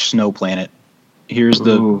lava/snow planet. Here's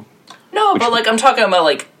the... No, but like I'm talking about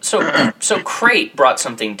like so Crate brought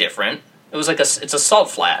something different. It was like it's a salt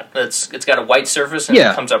flat. It's got a white surface and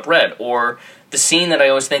it comes up red. Or the scene that I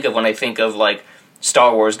always think of when I think of like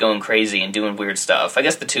Star Wars going crazy and doing weird stuff. I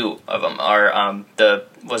guess the two of them are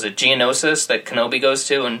was it Geonosis that Kenobi goes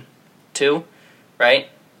to in 2, right?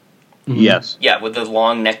 Yes. Yeah, with the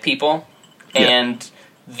long neck people and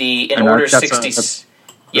in Order 60.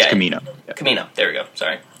 Yeah, Kamino. Kamino. There we go.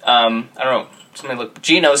 Sorry. I don't know. Somebody look.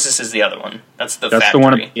 Geonosis is the other one. That's the factory. The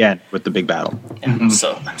one at the end with the big battle. Yeah, I'm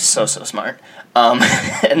so smart.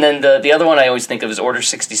 And then the other one I always think of is Order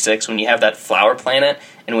 66, when you have that flower planet,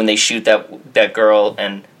 and when they shoot that girl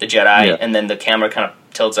and the Jedi, and then the camera kind of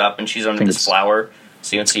tilts up, and she's under this flower,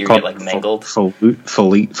 so you can see her get like mangled.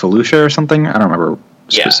 Felucia or something. I don't remember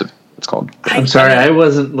specific. It's called. I'm sorry, I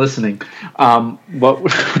wasn't listening.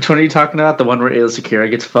 Which one are you talking about? The one where Aayla Secura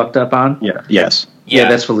gets fucked up on? Yeah. Yes. Yeah,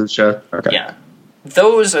 that's Felucia. Okay. Yeah.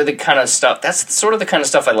 Those are the kind of stuff. That's sort of the kind of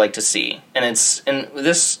stuff I like to see. And this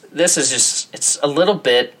is just, it's a little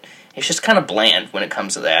bit, it's just kind of bland when it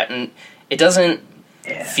comes to that, and it doesn't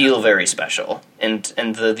feel very special. And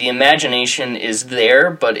the imagination is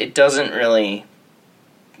there, but it doesn't really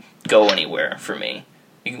go anywhere for me.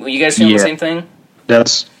 You guys feel the same thing?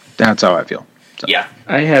 That's how I feel. So. Yeah.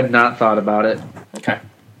 I have not thought about it. Okay.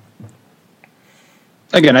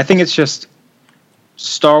 Again, I think it's just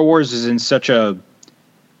Star Wars is in such a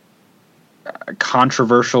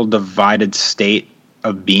controversial, divided state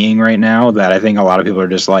of being right now that I think a lot of people are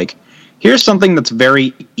just like, here's something that's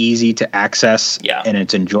very easy to access and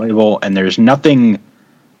it's enjoyable and there's nothing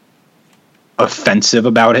offensive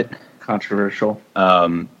about it. Controversial.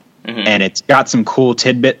 And it's got some cool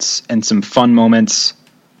tidbits and some fun moments.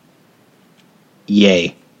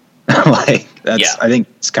 Yay. I think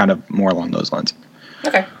it's kind of more along those lines.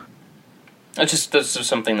 Okay. That's just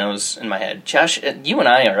something that was in my head. Josh, you and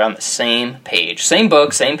I are on the same page. Same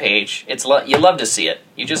book, same page. You love to see it.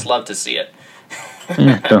 You just love to see it.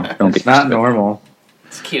 Don't it's not normal.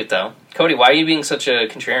 It's cute, though. Cody, why are you being such a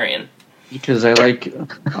contrarian? Because I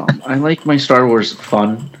like my Star Wars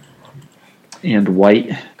fun and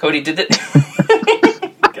white. Cody, did it...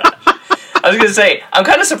 Gosh. I was going to say, I'm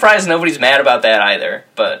kind of surprised nobody's mad about that either,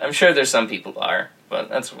 but I'm sure there's some people are, but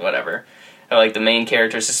that's whatever. Like the main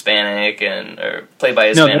character is Hispanic or played by a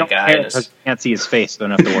Hispanic guy. You can't see his face. They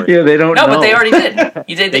don't have to worry. Yeah, they don't. No, but they already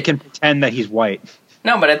did. They can pretend that he's white.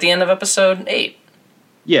 No, but at the end of episode 8.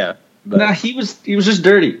 Yeah. Nah, he was just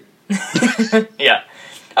dirty. Yeah.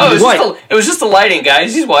 Oh, He's it was just the lighting,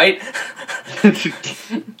 guys. He's white.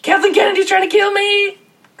 Kathleen Kennedy's trying to kill me.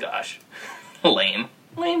 Gosh, lame.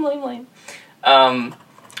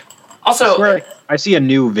 Also, I see a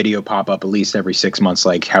new video pop up at least every 6 months,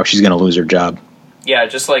 like how she's going to lose her job. yeah,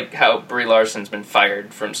 just like how Brie Larson's been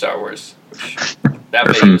fired from Star Wars. That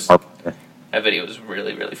Or video from that video was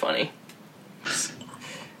really, really funny.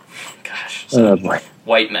 Gosh, Oh boy.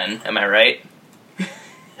 white men, am I right?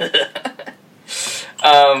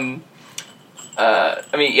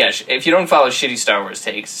 I mean, yeah. If you don't follow shitty Star Wars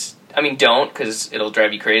takes, I mean, don't, because it'll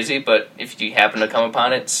drive you crazy. But if you happen to come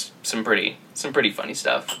upon it, it's some pretty funny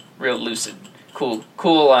stuff. Real lucid, cool,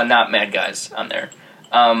 not mad guys on there.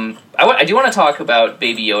 I do want to talk about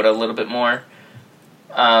Baby Yoda a little bit more.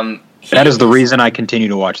 That is the reason I continue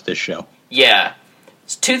to watch this show. Yeah,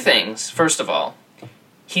 it's two things. First of all,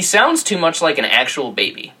 he sounds too much like an actual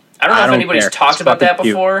baby. I don't know if anybody's talked about that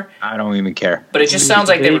before. I don't even care. But it just sounds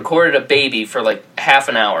like they recorded a baby for like half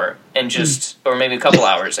an hour and just, or maybe a couple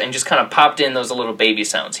hours, and just kind of popped in those little baby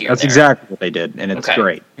sounds here. That's and there. exactly what they did, and it's Okay.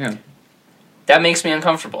 great. Yeah. That makes me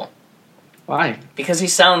uncomfortable Why? because he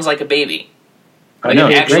sounds like a baby, I like know,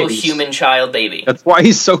 an it's actual great. human child baby. That's why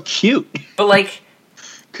he's so cute. But like,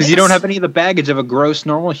 Because you don't have any of the baggage of a gross,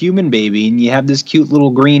 normal human baby, and you have this cute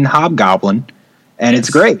little green hobgoblin, and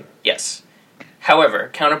it's great. yes. However,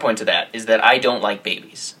 counterpoint to that is that I don't like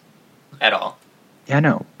babies at all. Yeah, I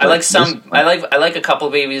know. I but like some. this- I like a couple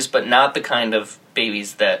babies, but not the kind of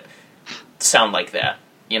babies that sound like that.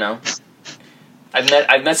 You know,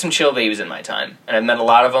 I've met some chill babies in my time, and I've met a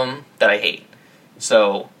lot of them that I hate.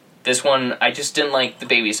 So this one, I just didn't like the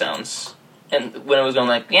baby sounds, and when it was going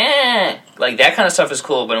like yeah, like that kind of stuff is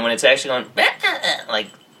cool. But when it's actually going like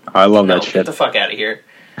I love no, that get shit. the fuck out of here.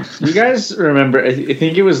 You guys remember? I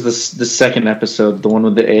think it was the second episode, the one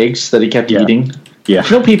with the eggs that he kept Yeah. eating. Yeah.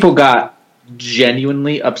 You know, people got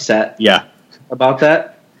genuinely upset Yeah. about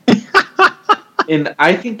that, and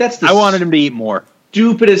I think that's the I wanted him to eat more.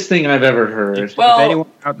 stupidest thing I've ever heard. Well, anyone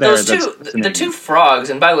out there those that's two, listening- the two frogs,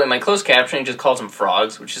 and by the way, my closed captioning just calls them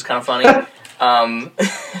frogs, which is kind of funny. It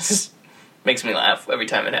just makes me laugh every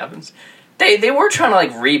time it happens. They were trying to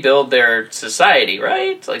like rebuild their society,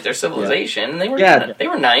 right? Like their civilization. And they were they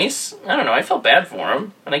were nice. I don't know. I felt bad for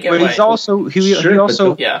them, and I get But why. he's also he Sure,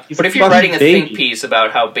 also but Yeah, He's but a if you're fucking writing a baby. think piece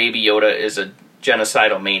about how Baby Yoda is a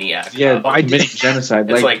genocidal maniac, Yeah, I committing did- genocide.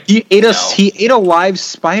 it's like he ate no. he ate a live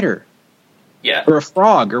spider yeah, or a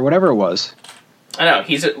frog or whatever it was. I know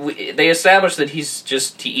they established that he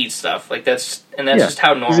eats stuff like that's Yeah, just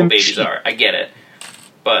how he's normal a babies machine. are. I get it,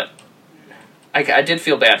 but I did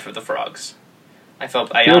feel bad for the frogs. I feel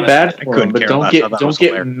honestly, bad I for couldn't him, but care don't less. I get thought it don't was get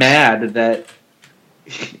hilarious. mad that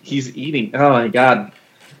he's eating. Oh my god!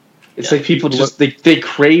 It's Yeah. like people just they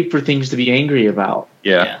crave for things to be angry about.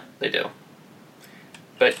 Yeah, they do.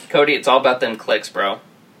 But Cody, it's all about them clicks, bro.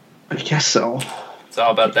 I guess so. It's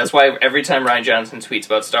all about. That's why every time Ryan Johnson tweets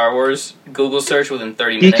about Star Wars, Google search within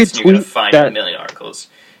 30 He minutes, could and you're going to tweet find that- a million articles.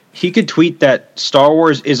 He could tweet that Star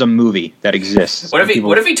Wars is a movie that exists. What if he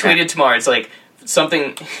People- tweeted tomorrow? It's like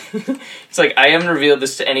something. It's like I haven't revealed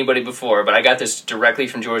this to anybody before, but I got this directly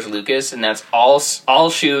from George Lucas, and that's all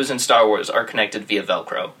shoes in Star Wars are connected via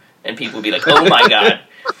Velcro, and people will be like, "Oh my god,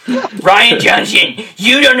 Ryan Johnson,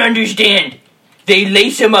 you don't understand. They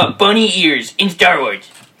lace them up bunny ears in Star Wars."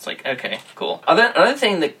 It's like, okay, cool. Another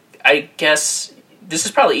thing that I guess this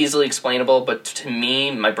is probably easily explainable, but to me,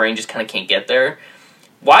 my brain just kind of can't get there.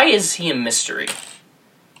 Why is he a mystery?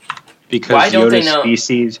 Because Why don't they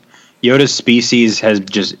Yoda's species has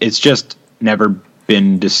just never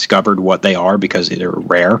been discovered what they are because they're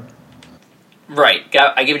rare. Right, I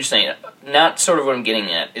get what you're saying. Not sort of what I'm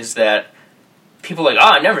getting at is that people are like,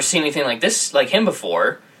 I've never seen anything like this, like him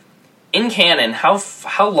before. In canon,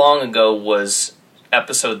 how long ago was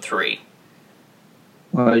Episode 3?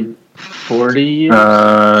 Like 40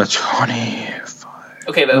 years? 25.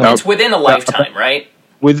 Okay, but No. it's within a lifetime, right?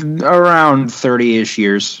 With around 30-ish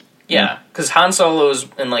years. Yeah, because Han Solo's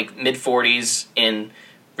in like mid-40s in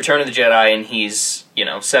Return of the Jedi, and he's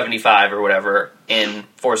 75 or whatever in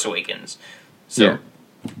Force Awakens. So. Yeah.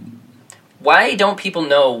 Why don't people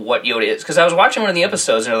know what Yoda is? Because I was watching one of the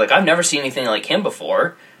episodes, and they're like, I've never seen anything like him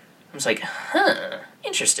before. I was like,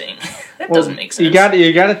 interesting. That doesn't make sense. You got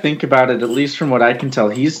to think about it. At least from what I can tell,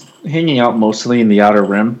 he's hanging out mostly in the Outer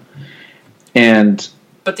Rim, and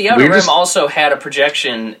But the Outer we're Rim just- also had a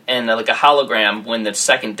projection and like a hologram when the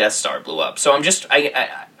second Death Star blew up. So I'm just, I'm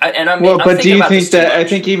but do thinking you about think this too that? I much.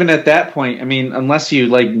 think even at that point, I mean, unless you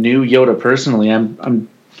like knew Yoda personally, I'm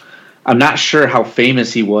not sure how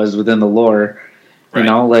famous he was within the lore. You Right.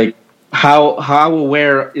 know, like how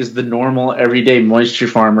aware is the normal everyday moisture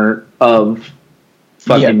farmer of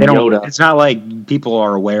fucking they don't, Yoda. it's not like people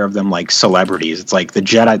are aware of them like celebrities. It's like the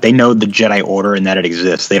Jedi. They know the Jedi Order and that it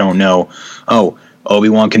exists. They don't know. Oh,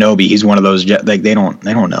 Obi-Wan Kenobi. He's one of those. Like they don't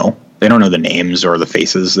know. They don't know the names or the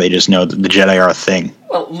faces. They just know that the Jedi are a thing.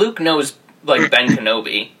 Well, Luke knows like Ben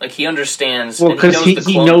Kenobi. Like he understands. Well, and because he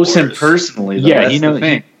Clone knows him Wars. personally. Though. Yeah, That's he knows. the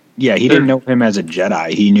thing. He didn't know him as a Jedi.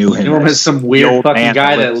 He knew him as some the weird old fucking man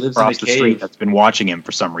guy that lives in a across the street cave. that's been watching him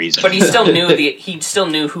for some reason. But he still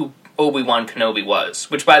knew who Obi-Wan Kenobi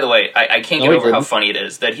was. Which, by the way, I can't No, get he over how didn't. funny it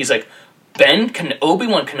is that he's like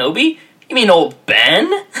Obi-Wan Kenobi. You mean old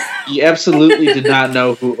Ben? He absolutely did not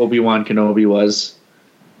know who Obi-Wan Kenobi was.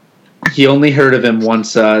 He only heard of him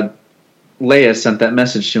once Leia sent that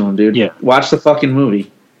message to him, dude. Yeah. Watch the fucking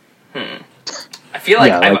movie. I feel like,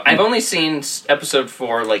 Yeah, I've only seen episode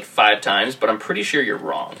 4 like 5 times, but I'm pretty sure you're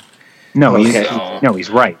wrong. no, Okay. he's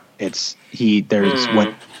right. There's when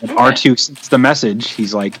Okay. R2 sends the message,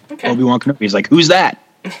 he's like Okay. Obi-Wan Kenobi. He's like, who's that?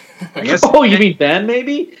 I guess. Oh, you mean Ben,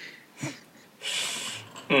 maybe?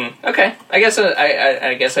 Okay, I guess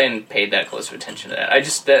I didn't pay that close of attention to that. I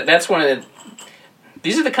just that's one of the.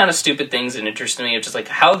 These are the kind of stupid things that interest me. It's just like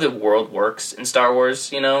how the world works in Star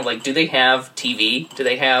Wars. You know, like do they have TV? Do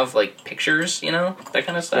they have like pictures? You know, that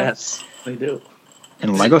kind of stuff. Yes, they do.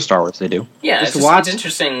 In Lego Star Wars, they do. Yeah, Just it's watch-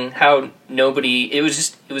 interesting how nobody. It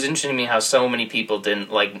was interesting to me how so many people didn't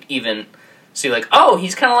like even see like, oh,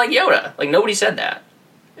 he's kind of like Yoda. Like nobody said that.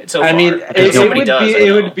 So I far. mean, Because it nobody would does. be I it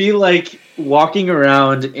know. would be like walking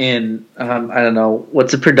around in I don't know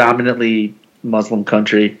what's a predominantly Muslim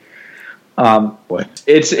country. Boy.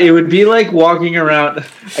 It would be like walking around.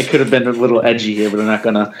 I could have been a little edgy here, but I'm not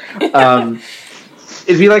gonna.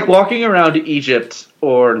 It'd be like walking around Egypt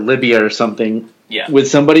or Libya or something Yeah. with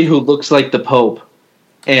somebody who looks like the Pope,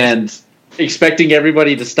 and expecting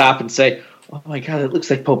everybody to stop and say, "Oh my God, it looks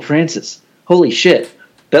like Pope Francis! Holy shit,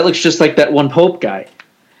 that looks just like that one Pope guy."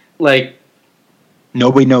 Like,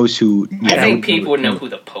 Nobody knows who. I Yeah, think people would know who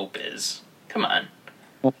the Pope is. Come on.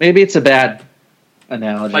 well, maybe it's a bad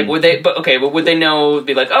analogy. Like, would they? But okay, but would they know?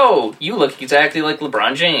 Be like, oh, you look exactly like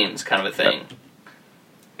LeBron James, kind of a thing.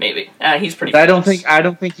 Maybe. He's pretty. I don't famous.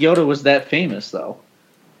 think Yoda was that famous though.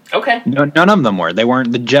 Okay. No, none of them were. They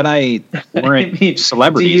weren't. The Jedi weren't I mean,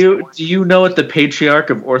 celebrities. Do you know what the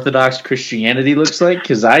patriarch of Orthodox Christianity looks like?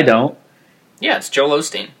 Because I don't. Yeah, it's Joel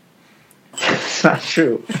Osteen. It's not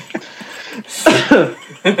true.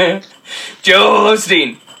 Joel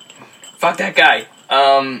Osteen. Fuck that guy.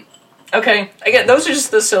 Okay, I get those are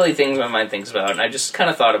just the silly things my mind thinks about, and I just kind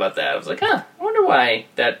of thought about that. I was like, I wonder why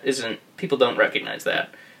that isn't. People don't recognize that,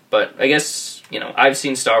 but I guess I've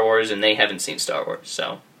seen Star Wars and they haven't seen Star Wars,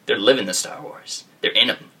 so they're living the Star Wars. They're in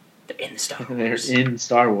them. They're in the Star They're Wars. in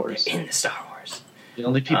Star Wars. They're in the Star Wars. The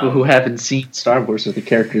only people who haven't seen Star Wars are the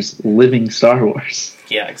characters living Star Wars.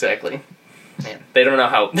 Yeah, exactly. Man, they don't know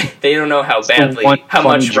how badly one how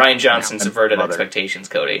funny much Ryan joke Johnson happened, subverted brother. expectations,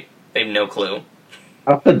 Cody. They have no clue.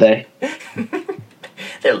 How could they?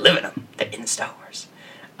 They're living them. They're in Star Wars.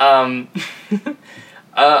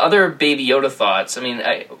 Other Baby Yoda thoughts. I mean,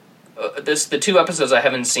 the 2 episodes I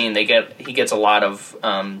haven't seen. He gets a lot of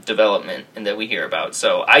development and that we hear about.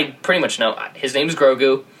 So I pretty much know his name is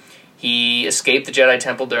Grogu. He escaped the Jedi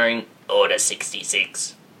Temple during Order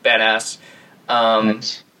 66. Badass.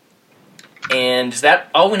 Nice. And is that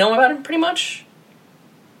all we know about him? Pretty much.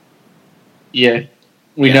 Yeah.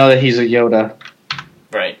 We Yeah. know that he's a Yoda.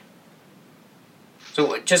 Right.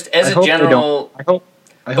 So just as I a hope they general. don't-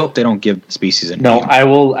 I hope they don't give the species a No, name. I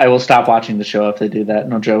will stop watching the show if they do that.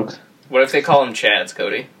 No joke. What if they call him Chads,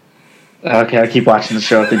 Cody? Okay, I'll keep watching the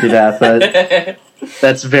show if they do that, but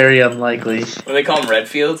that's very unlikely. When they call him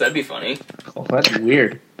Redfields, that'd be funny. Oh, that'd be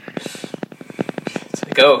weird. It's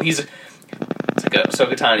like, oh, it's like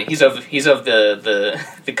Ahsoka Tano. He's of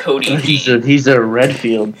the Cody gene. He's a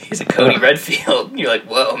Redfield. He's a Cody Redfield. You're like,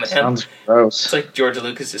 whoa, man. Sounds It's gross. like George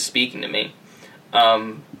Lucas is speaking to me.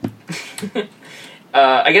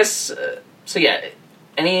 I guess. So yeah.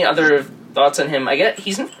 Any other thoughts on him? I guess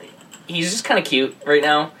he's just kind of cute right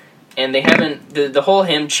now, and they haven't the whole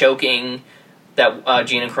him choking that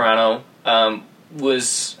Gina Carano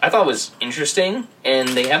I thought was interesting, and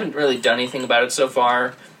they haven't really done anything about it so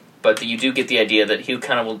far. But you do get the idea that he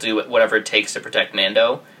kind of will do whatever it takes to protect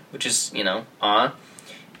Mando, which is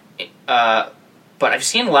But I've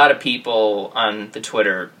seen a lot of people on the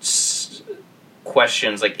Twitter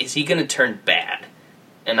questions like, is he going to turn bad?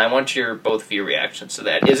 And I want both of your reactions to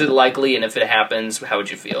that. Is it likely, and if it happens, how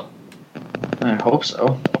would you feel? I hope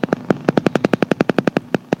so.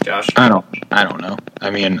 Josh? I don't know.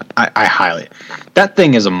 I mean, I highly. That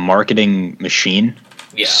thing is a marketing machine.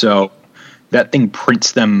 Yeah. So that thing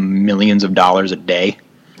prints them millions of dollars a day.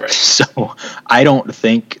 Right. So I don't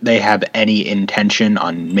think they have any intention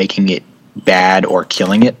on making it bad or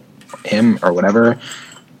killing him or whatever.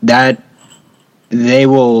 That they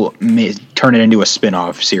will turn it into a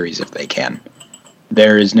spin-off series if they can.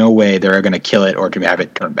 There is no way they're going to kill it or to have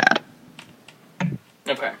it turn bad.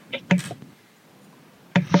 Okay.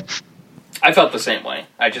 I felt the same way.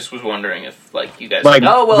 I just was wondering if, like, you guys Like,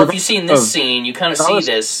 oh, well, if you've seen this scene, you kind of see regardless-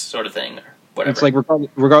 this sort of thing, or whatever. It's like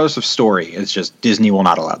regardless of story, it's just Disney will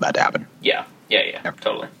not allow that to happen. Yeah,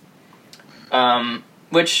 totally.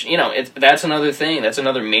 Which, that's another thing. That's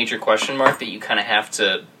another major question mark that you kind of have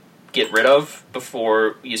to get rid of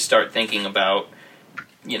before you start thinking about,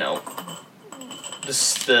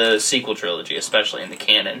 the sequel trilogy, especially in the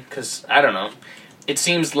canon. Because, I don't know, it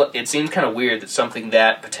seems kind of weird that something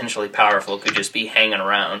that potentially powerful could just be hanging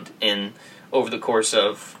around over the course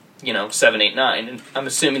of, 7, 8, 9. And I'm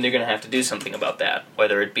assuming they're going to have to do something about that,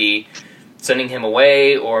 whether it be sending him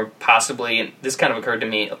away or possibly, and this kind of occurred to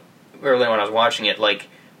me early when I was watching it, like,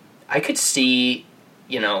 I could see,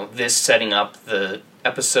 this setting up the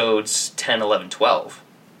episodes 10, 11, 12.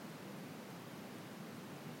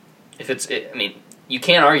 You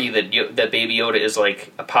can't argue that Baby Yoda is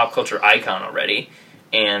like a pop culture icon already,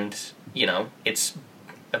 and, it's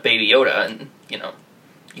a Baby Yoda, and, you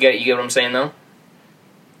get what I'm saying, though?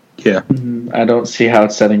 Yeah. I don't see how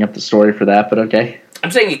it's setting up the story for that, but okay. I'm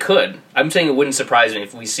saying it could. I'm saying it wouldn't surprise me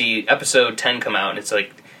if we see episode 10 come out and it's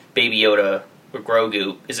like Baby Yoda or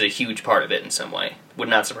Grogu is a huge part of it in some way. Would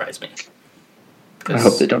not surprise me. I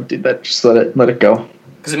hope they don't do that. Just let it go.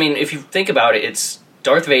 Because, if you think about it, it's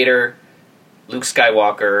Darth Vader, Luke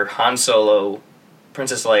Skywalker, Han Solo,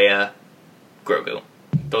 Princess Leia, Grogu.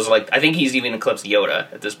 Those are I think he's even eclipsed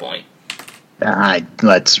Yoda at this point.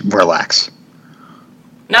 Let's relax.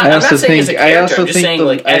 No, I'm not saying as a character. I'm just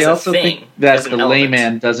saying, as a thing. Think that as an the element.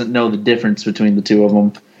 layman doesn't know the difference between the two of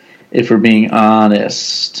them, if we're being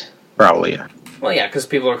honest. Probably, yeah. Well, yeah, because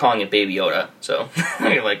people are calling it Baby Yoda, so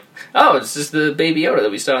you're like, oh, it's just the Baby Yoda that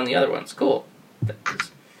we saw in the other ones. Cool.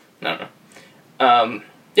 No.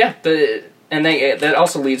 Yeah, that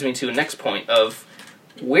also leads me to a next point of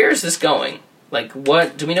where is this going? Like,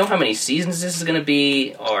 what do we know how many seasons this is going to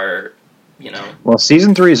be, or Well,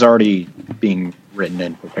 season 3 is already being written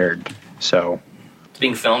and prepared, so it's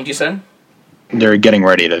being filmed? You said, they're getting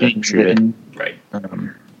ready to shoot it. right?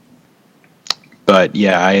 But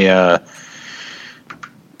yeah,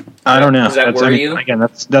 I don't know. Does that worry you? Again,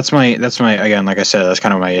 that's my again, like I said, that's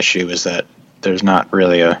kind of my issue is that there's not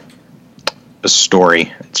really a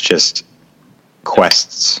story. It's just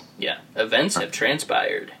quests. Yeah, events have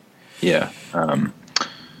transpired. Yeah.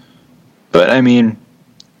 But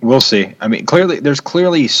we'll see. There's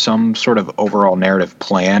clearly some sort of overall narrative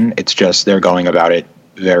plan. It's just they're going about it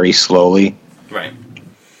very slowly. Right.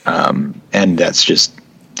 And that's just,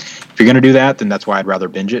 if you're going to do that, then that's why I'd rather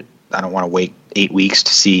binge it. I don't want to wait 8 weeks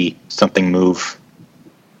to see something move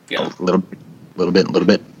a little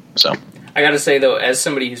bit. So I gotta say, though, as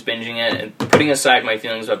somebody who's binging it, and putting aside my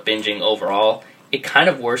feelings about binging overall, it kind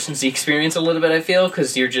of worsens the experience a little bit, I feel,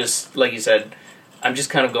 because you're just, like you said, I'm just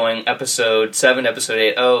kind of going episode 7, episode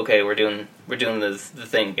 8, oh, okay, we're doing the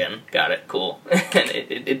thing again. Got it, cool. And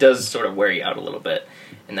it does sort of wear you out a little bit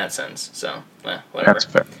in that sense, so, whatever. that's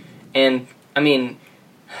fair. And,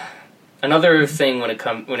 another thing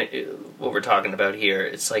what we're talking about here,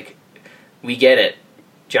 it's like, we get it,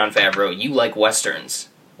 Jon Favreau, you like Westerns.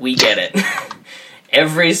 We get it.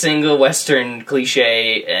 Every single Western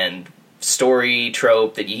cliche and story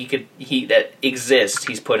trope that that exists,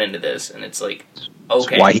 he's put into this, and it's like,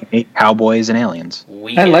 okay. That's why he made cowboys and aliens.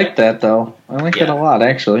 I like that, though. I like that a lot,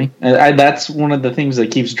 actually. That's one of the things that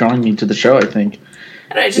keeps drawing me to the show, I think.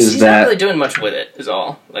 And he's not really doing much with it, is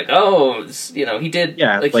all. Like, he did...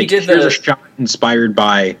 Yeah, he did here's a shot inspired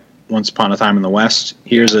by Once Upon a Time in the West.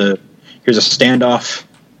 Here's a standoff.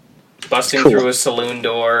 Busting through a saloon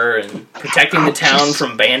door and protecting the town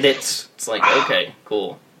from bandits. It's like, okay,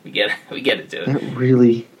 cool. We get it, dude. That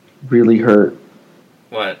really, really hurt.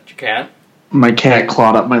 What, your cat? My cat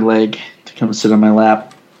clawed up my leg to come sit on my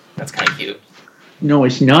lap. That's kind of cute. No,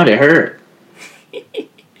 it's not. It hurt.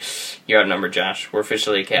 You're outnumbered, Josh. We're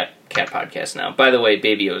officially a cat podcast now. By the way,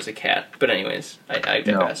 Baby O is a cat. But anyways, I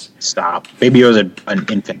digress. No, stop. Baby O's an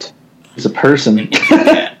infant. He's a person. An infant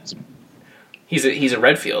cat. He's a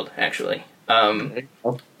Redfield, actually.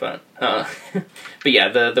 But yeah,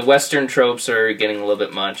 the Western tropes are getting a little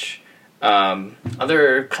bit much.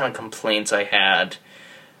 Other kind of complaints I had,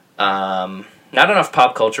 not enough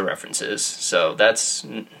pop culture references, so that's,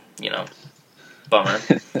 bummer.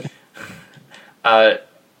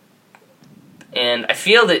 And I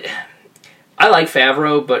feel that I like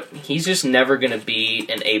Favreau, but he's just never going to be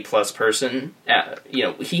an A+ person.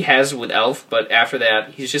 He has with Elf, but after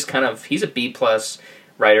that, he's just he's a B+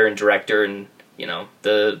 writer and director, and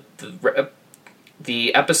the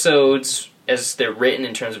episodes as they're written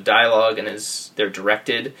in terms of dialogue and as they're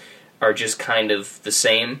directed are just kind of the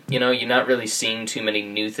same. You're not really seeing too many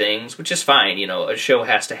new things, which is fine. A show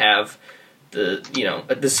has to have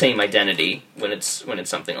the same identity when it's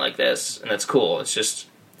something like this, and that's cool. It's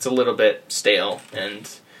a little bit stale, and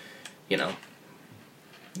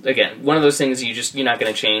again, one of those things you're not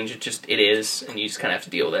going to change. It is, and you just kind of have to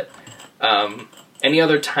deal with it. Any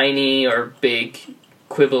other tiny or big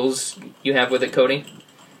quibbles you have with it, Cody?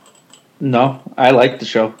 No, I like the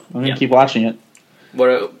show. I'm gonna keep watching it.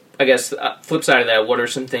 Flip side of that, what are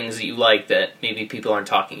some things that you like that maybe people aren't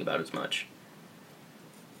talking about as much?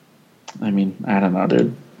 I mean, I don't know,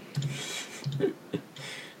 dude.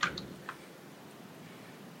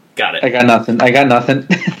 Got it. I got nothing.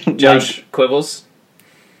 Josh, quibbles?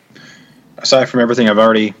 Aside from everything I've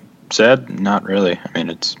already said, not really. I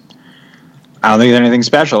mean, I don't think it's anything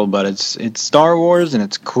special, but it's Star Wars, and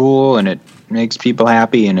it's cool, and it makes people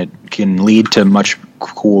happy, and it can lead to much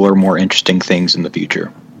cooler, more interesting things in the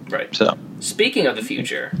future. Right. So, speaking of the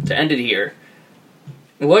future, to end it here,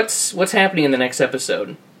 what's happening in the next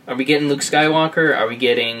episode? Are we getting Luke Skywalker? Are we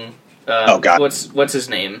getting oh God, what's his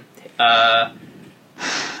name?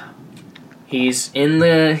 He's in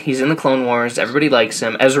the Clone Wars. Everybody likes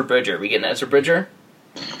him. Ezra Bridger. Are we getting Ezra Bridger?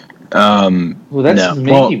 Well, that's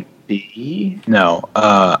no. maybe. No,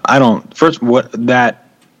 I don't. First, what that?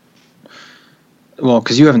 Well,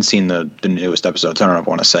 because you haven't seen the newest episodes, I don't know if I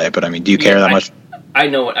want to say it, but I mean, do you care that much? I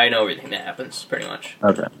know everything that happens, pretty much.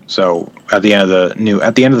 Okay, so at the end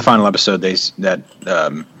of the final episode,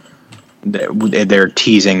 they're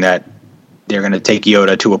teasing that they're going to take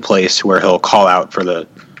Yoda to a place where he'll call out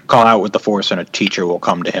with the Force, and a teacher will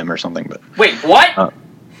come to him or something. But wait, what?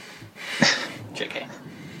 JK.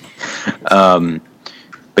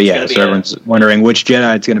 But yeah, so everyone's wondering which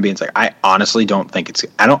Jedi it's going to be. It's like, I honestly don't think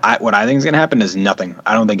what I think is going to happen is nothing.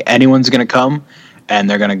 I don't think anyone's going to come, and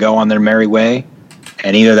they're going to go on their merry way,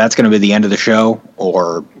 and either that's going to be the end of the show,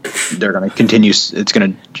 or they're going to continue. It's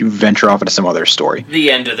going to venture off into some other story. The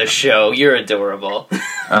end of the show. You're adorable.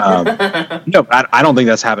 No, I don't think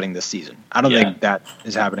that's happening this season. I don't think that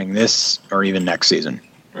is happening this or even next season.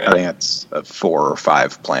 Right. I think that's a 4 or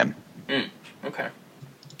 5 plan. Okay.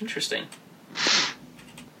 Interesting.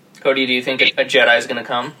 Cody, do you think a Jedi is going to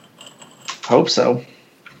come? Hope so.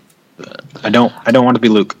 I don't want to be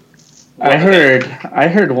Luke. I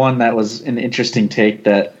heard one that was an interesting take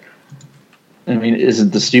that, I mean,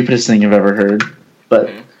 isn't the stupidest thing I've ever heard,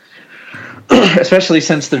 but especially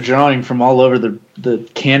since they're drawing from all over the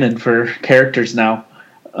canon for characters now.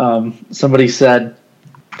 Somebody said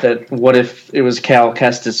that what if it was Cal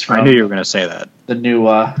Kestis from... I knew you were going to say that. The new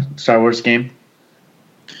Star Wars game.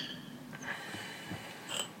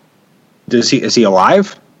 Is he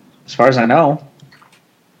alive? As far as I know.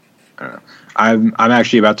 I'm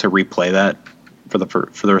actually about to replay that for the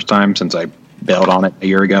first time since I bailed on it a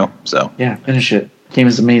year ago. So yeah, finish it. Game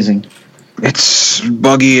is amazing. It's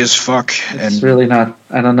buggy as fuck. It's really not.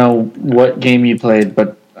 I don't know what game you played,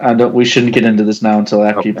 but we shouldn't get into this now until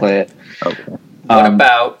after you play it. Okay. What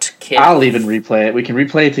about Kit? I'll even replay it. We can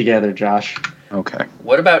replay it together, Josh. Okay.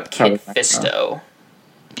 What about Kit Fisto?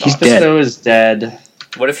 He's dead. Fisto is dead.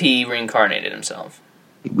 What if he reincarnated himself?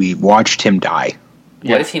 We watched him die.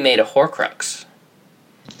 What if he made a Horcrux?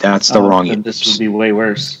 That's the wrong answer. This would be way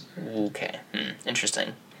worse. Okay.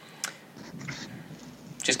 Interesting.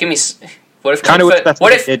 Just give me... What if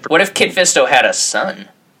Kit Fisto had a son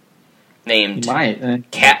named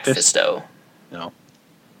Cat Fisto? No.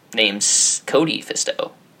 Named Cody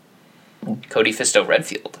Fisto. Cody Fisto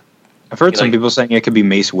Redfield. I've heard some people saying it could be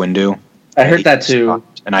Mace Windu. I heard that too.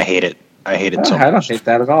 And I hate it. I hate it so much. I don't hate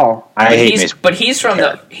that at all. But he's from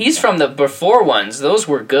the before ones. Those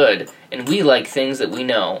were good, and we like things that we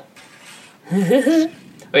know. Okay,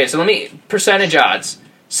 so let me percentage odds.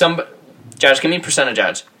 Josh, give me percentage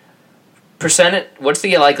odds. What's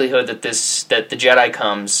the likelihood that the Jedi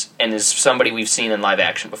comes and is somebody we've seen in live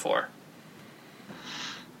action before?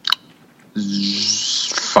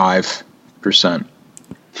 5%.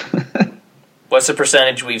 What's the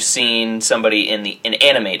percentage we've seen somebody in an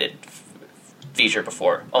animated feature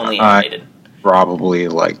before? Only animated. Probably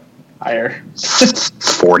like higher.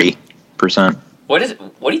 40%. What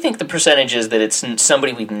do you think the percentage is that it's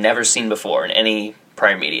somebody we've never seen before in any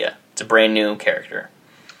prior media? It's a brand new character.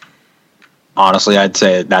 Honestly, I'd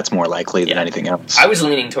say that's more likely than anything else. I was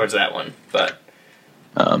leaning towards that one, but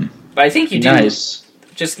I think you do. Nice.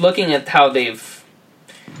 Just looking at how they've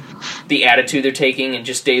the attitude they're taking, and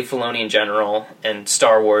just Dave Filoni in general, and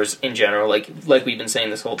Star Wars in general, like we've been saying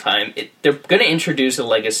this whole time, they're going to introduce a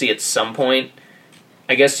legacy at some point.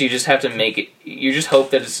 I guess you just have to make it. You just hope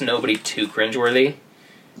that it's nobody too cringeworthy.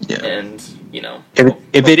 Yeah. And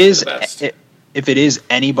if it is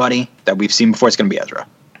anybody that we've seen before, it's going to be Ezra.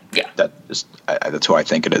 Yeah, that's who I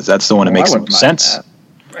think it is. That's the one that makes the most sense.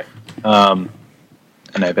 Right. And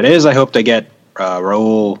if it is, I hope they get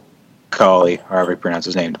Raul Colley, however you pronounce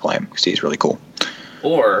his name, to play him because he's really cool.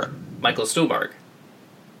 Or Michael Stuhlbarg.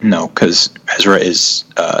 No, because Ezra is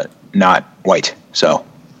not white, so.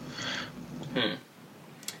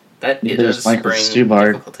 That it There's does Michael bring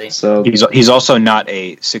Stuhlbarg, difficulty. so He's also not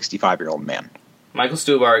a 65-year-old man. Michael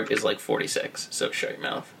Stuhlbarg is like 46, so shut your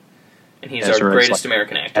mouth. And he's Ezra our is greatest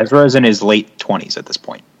American actor. Ezra is in his late 20s at this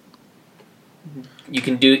point. You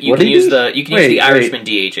can use the Irishman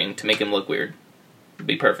de-aging to make him look weird. It'd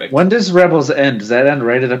be perfect. when does Rebels end? Does that end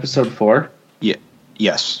right at episode 4? Yeah.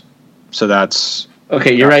 Yes. So that's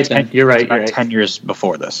Okay, you're right then. You're right. You're right. 10 years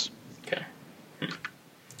before this. Okay.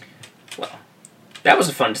 Well, that was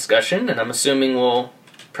a fun discussion, and I'm assuming we'll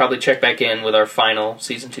probably check back in with our final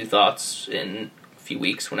Season 2 thoughts in a few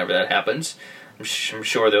weeks, whenever that happens. I'm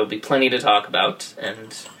sure there will be plenty to talk about,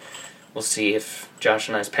 and we'll see if Josh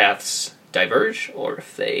and I's paths diverge or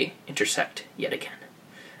if they intersect yet again.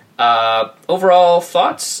 Overall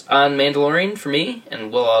thoughts on Mandalorian for me,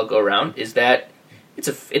 and we'll all go around, is that it's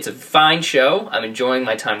a fine show. I'm enjoying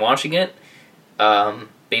my time watching it.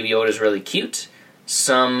 Baby Yoda's really cute.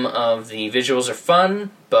 Some of the visuals are fun,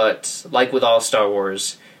 but like with all Star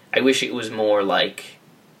Wars, I wish it was more like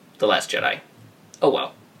The Last Jedi. Oh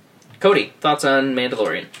well. Cody, thoughts on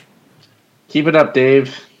Mandalorian? Keep it up,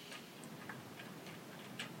 Dave.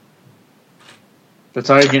 That's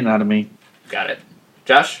all you're getting out of me. Got it.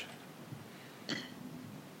 Josh?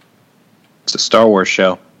 It's a Star Wars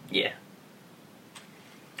show. Yeah.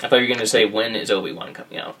 I thought you were going to say, when is Obi-Wan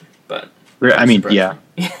coming out? But I mean, yeah.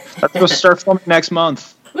 That's supposed to start filming next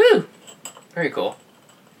month. Woo! Very cool.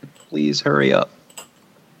 Please hurry up.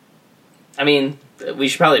 I mean, we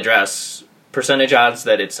should probably address percentage odds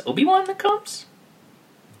that it's Obi-Wan that comes?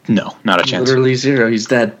 No, not a chance. Literally 0. He's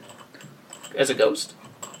dead. As a ghost?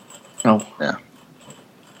 No. Yeah.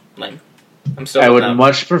 Lame. I'm still I would not-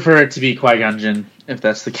 much prefer it to be Qui-Gon Jinn, if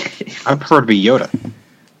that's the case. I prefer to be Yoda.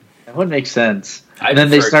 That would make sense. I And then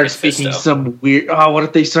they prefer start Kit speaking Fisto. some weird... Oh, what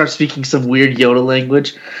if they start speaking some weird Yoda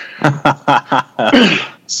language?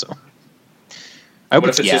 So, I What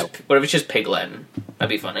would, if it's just Pig Latin? That'd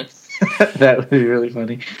be funny. That would be really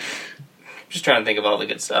funny. Just trying to think of all the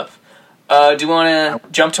good stuff. Do you want to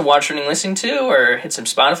jump to watch, learning, listening to, or hit some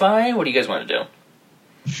Spotify? What do you guys want to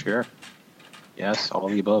do? Sure. Yes, all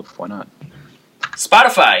of the above. Why not?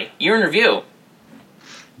 Spotify, year in review.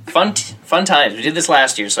 Fun times. We did this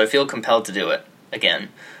last year, so I feel compelled to do it again.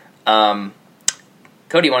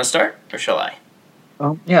 Cody, you want to start, or shall I?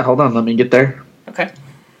 Yeah, hold on. Let me get there. Okay.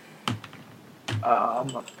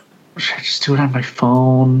 Should I just do it on my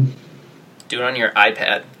phone? Do it on your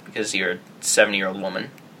iPad, because you're a 70-year-old woman.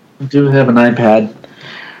 I do have an iPad.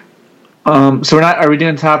 So are we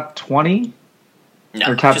doing top 20? No,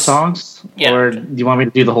 Or top just- songs? yeah. Or do you want me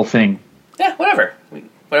to do the whole thing? Yeah, whatever.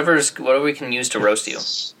 Whatever we can use to roast you.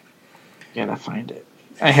 Gotta find it.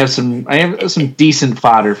 I have some decent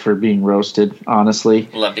fodder for being roasted, honestly.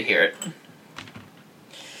 Love to hear it.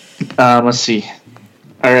 Let's see.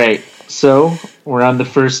 Alright, so we're on the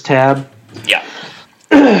first tab. Yeah.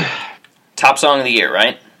 Top song of the year,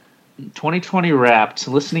 right? 2020 Wrapped.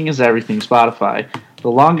 Listening is everything, Spotify. The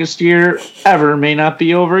longest year ever may not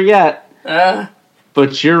be over yet,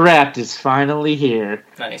 but your Wrapped is finally here.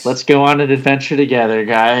 Nice. Let's go on an adventure together,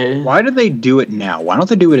 guys. Why do they do it now? Why don't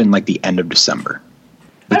they do it in like the end of December?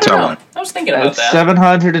 I That's don't what I know. want. I was thinking about It's that.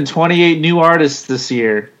 728 new artists this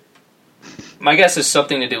year. My guess is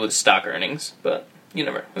something to do with stock earnings, but who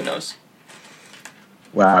knows?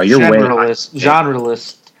 Wow, you're way high. Genre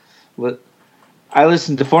list. I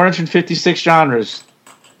listened to 456 genres.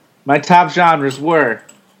 My top genres were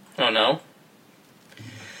Oh no.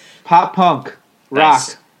 pop punk, rock,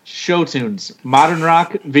 Nice. show tunes, modern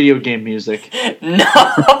rock, video game music.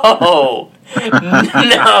 No!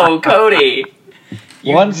 No, Cody!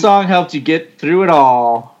 One song helped you get through it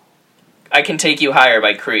all. I Can Take You Higher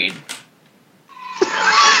by Creed.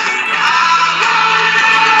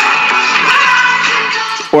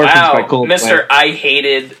 Orphans Wow, by Coldplay. Mr. I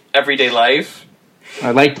Hated Everyday Life.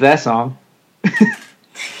 I liked that song.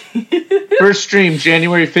 First stream,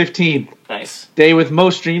 January 15th. Nice. Day with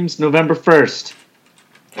most streams, November 1st.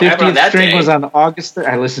 What happened on 50th that stream day? was on August 3rd.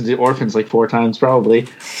 I listened to Orphans like 4 times, probably.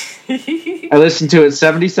 I listened to it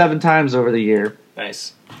 77 times over the year.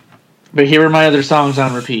 Nice. But here are my other songs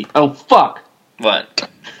on repeat. Oh, fuck. What?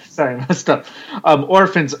 Sorry, I messed up.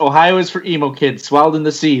 Orphans, Ohio is for Emo Kids, Swallowed in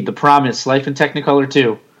the Sea, The Promise, Life in Technicolor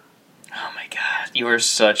 2. Oh my god, you're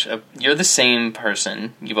the same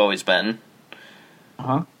person you've always been.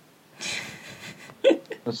 Uh-huh.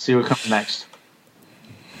 Let's see what comes next.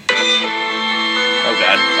 Oh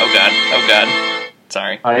god, oh god, oh god.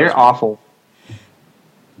 Sorry. Oh, you're awful.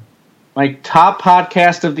 My top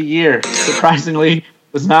podcast of the year, surprisingly,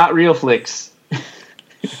 was not Real Flicks.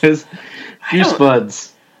 It was Juice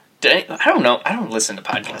Buds. I don't know. I don't listen to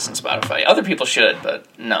podcasts on Spotify. Other people should, but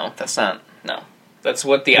no, that's not. No. That's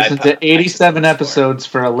what the Listen iPod... to 87 episodes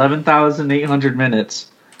for 11,800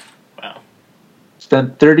 minutes. Wow.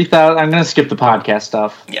 Spent 30,000... I'm going to skip the podcast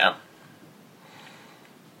stuff. Yeah.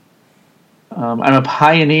 I'm a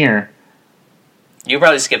pioneer. You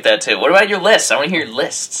probably skipped that too. What about your lists? I want to hear your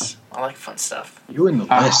lists. I like fun stuff. You in the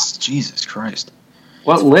list. Jesus Christ.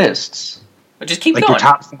 What lists? But just keep Like going. your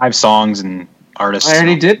top 5 songs and artists. I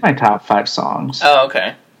already did my top 5 songs. Oh,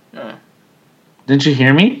 okay. Oh. Didn't you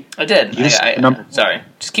hear me? I did. Sorry.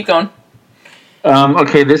 Just keep going.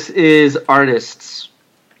 Okay, this is artists.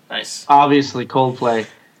 Nice. Obviously, Coldplay.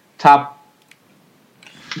 Top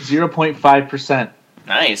 0.5%.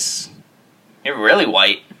 Nice. You're really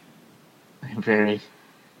white. Very.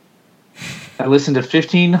 I listened to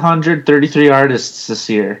 1,533 artists this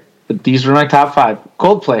year. But these were my top 5.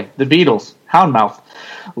 Coldplay, The Beatles, Houndmouth,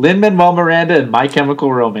 Lin-Manuel Miranda, and My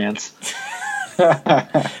Chemical Romance.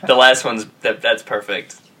 The last one's... That's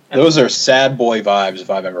perfect. Those are sad boy vibes if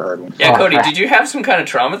I've ever heard one. Yeah, Oh, Cody, crap. did you have some kind of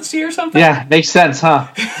trauma this year or something? Yeah, makes sense, huh?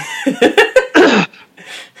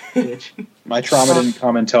 My trauma didn't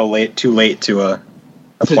come until too late to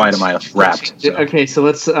apply to my rap. So. Okay, so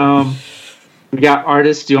let's... we got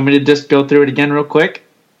artists. Do you want me to just go through it again real quick?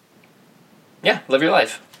 Yeah, live your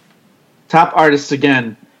life. Top artists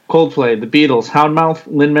again. Coldplay, The Beatles, Houndmouth,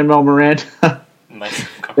 Lin-Manuel Miranda.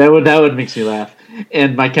 that would make me laugh.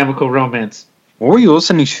 And My Chemical Romance. What were you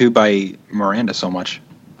listening to by Miranda so much?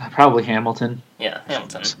 Probably Hamilton. Yeah,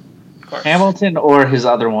 Hamilton. Of course. Hamilton or his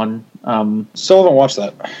other one, Still haven't watched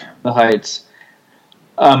that. The Heights.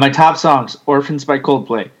 My top songs, Orphans by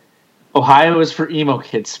Coldplay. Ohio is for Emo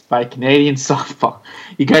Kids by Canadian Softball.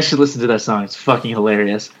 You guys should listen to that song. It's fucking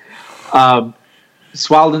hilarious.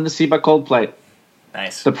 Swallowed in the Sea by Coldplay.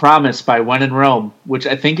 Nice. The Promise by When in Rome, which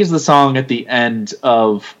I think is the song at the end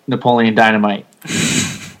of Napoleon Dynamite.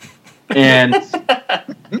 And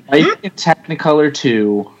Life in Technicolor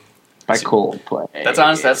 2 by Coldplay. That's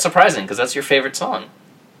honest. That's surprising because that's your favorite song.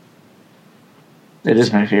 It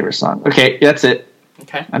is my favorite song. Okay, that's it.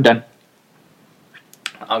 Okay. I'm done.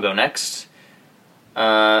 I'll go next.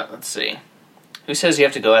 Let's see. Who says you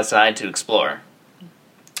have to go outside to explore?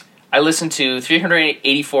 I listened to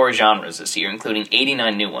 384 genres this year, including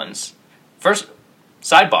 89 new ones. First,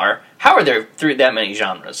 sidebar, how are there that many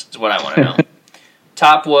genres, is what I want to know.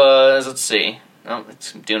 Top was, let's see. Oh,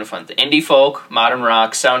 it's doing a fun thing. Indie folk, modern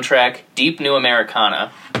rock, soundtrack, deep new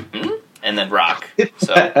Americana, and then rock.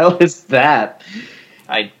 So What the hell is that?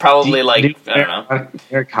 I probably I don't know.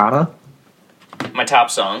 Americana? My top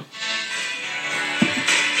song,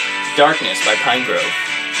 Darkness by Pine Grove.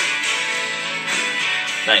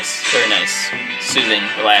 Nice, very nice. Soothing,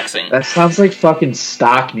 relaxing. That sounds like fucking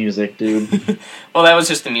stock music, dude. Well, that was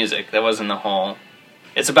just the music. That wasn't the whole...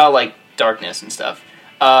 It's about, like, darkness and stuff.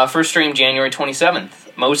 First stream, January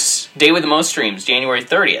 27th. Day with the most streams, January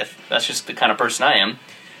 30th. That's just the kind of person I am.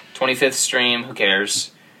 25th stream, who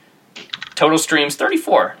cares? Total streams,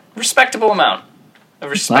 34. Respectable amount. A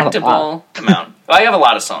respectable amount. Well, I have a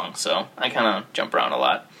lot of songs, so I kind of jump around a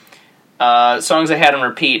lot. Songs I had on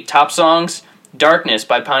repeat. Top songs, Darkness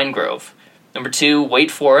by Pine Grove. Number 2, Wait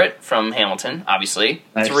For It from Hamilton, obviously.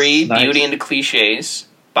 Nice, 3, nice. Beauty and the Cliches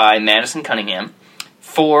by Madison Cunningham.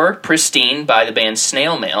 4, Pristine by the band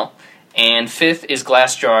Snail Mail. And 5th is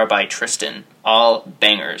Glass Jar by Tristan. All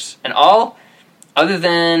bangers. And all, other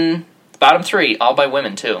than the bottom 3, all by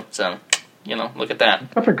women, too. So, look at that.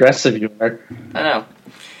 How progressive you are. I know.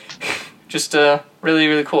 Just really,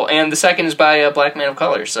 really cool. And the second is by Black Man of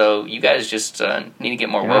Color, so you guys just need to get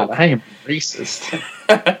more God, woke. I am racist.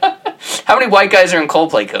 How many white guys are in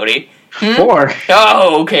Coldplay, Cody? 4.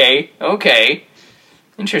 Oh, okay.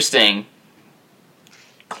 Interesting.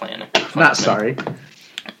 Clan. Not sorry.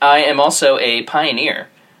 I am also a pioneer.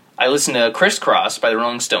 I listened to Crisscross by the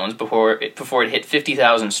Rolling Stones before it hit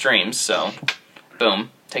 50,000 streams, so boom,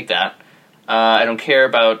 take that. I don't care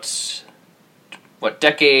about what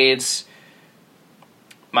decades.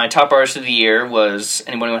 My top artist of the year was...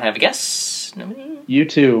 Anybody want to have a guess? Nobody? You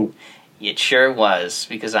too. It sure was,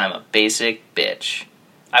 because I'm a basic bitch.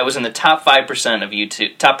 I was in the top 5% of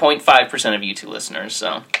YouTube, top 0.5% of YouTube listeners.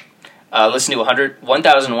 So, listen to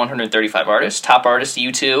 1,135 artists. Top artist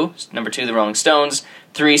U2, number 2 the Rolling Stones,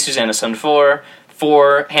 3 Susanna Son 4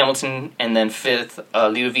 Hamilton, and then 5th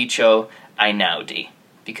Ludovico Einaudi,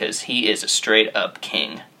 because he is a straight up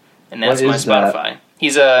king, and that's my Spotify. That?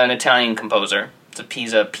 He's an Italian composer.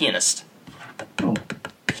 He's a pianist.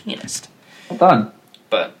 Pianist. Well done.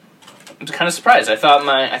 But I was kind of surprised. I thought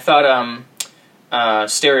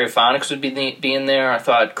Stereophonics would be in there. I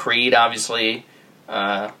thought Creed obviously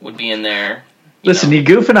would be in there. Listen, you're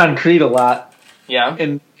goofing on Creed a lot. Yeah,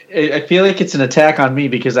 and I feel like it's an attack on me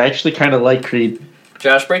because I actually kind of like Creed.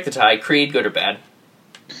 Josh, break the tie. Creed, good or bad?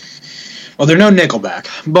 Well, they're no Nickelback,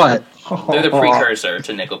 but they're the precursor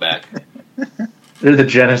to Nickelback. They're the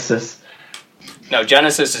Genesis. No,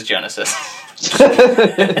 Genesis is Genesis.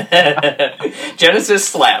 Genesis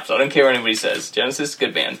slaps. I don't care what anybody says. Genesis,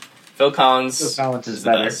 good band. Phil Collins is the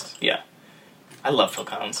better. best. Yeah. I love Phil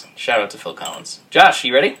Collins. Shout out to Phil Collins. Josh,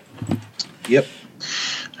 you ready? Yep.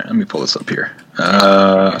 All right, let me pull this up here.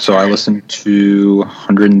 So I listened to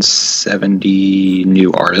 170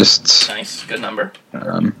 new artists. Nice. Good number.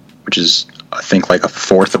 Which is, I think, like a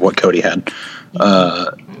fourth of what Cody had.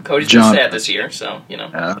 Cody's been sad this year, so, you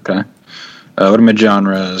know. Okay. What are my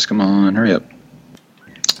genres? Come on, hurry up.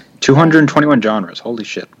 221 genres. Holy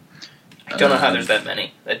shit. I don't know how there's that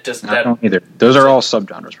many. I don't either. Those are all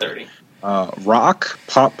subgenres. 30. Rock,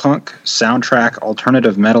 pop punk, soundtrack,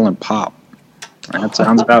 alternative metal, and pop. That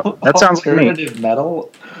sounds like me. Alternative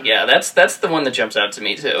metal? Yeah, that's the one that jumps out to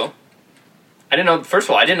me, too. I didn't know. First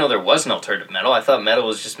of all, I didn't know there was an alternative metal. I thought metal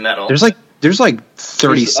was just metal. There's like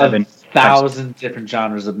 37 1,000 different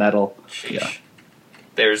genres of metal. Sheesh. Yeah.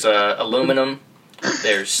 There's aluminum.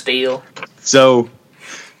 There's steel. So,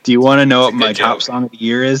 do you want to know what my top song of the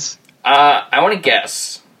year is? I want to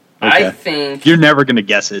guess. Okay. I think you're never gonna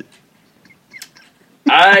guess it.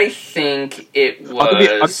 I think it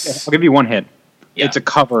was. I'll give you one hint. Yeah. It's a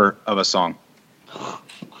cover of a song.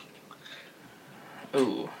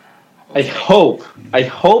 Ooh. Okay. I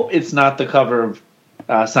hope it's not the cover of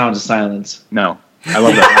Sounds of Silence. No. I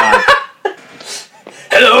love that.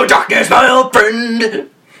 Hello, darkness, my old friend.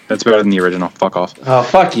 That's better than the original. Fuck off. Oh,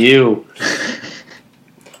 fuck you.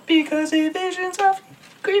 Because the visions of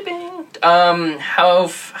creeping. Man.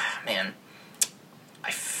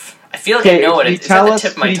 I feel like I know it. It's at the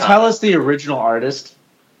tip of my tongue. Can you tell us the original artist?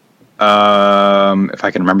 If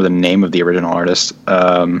I can remember the name of the original artist.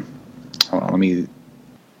 Hold on, let me...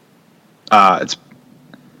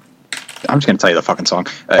 I'm just gonna tell you the fucking song.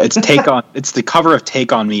 It's Take On. It's the cover of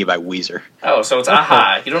 "Take on Me" by Weezer. Oh, so it's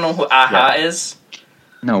Aha. You don't know who Aha is?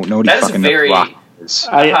 No, nobody fucking knows who Aha is.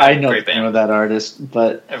 I know that artist,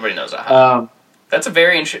 but everybody knows Aha. That's a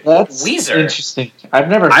very interesting. Weezer. Interesting. I've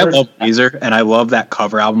never. I love Weezer, and I love that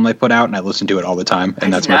cover album they put out, and I listen to it all the time.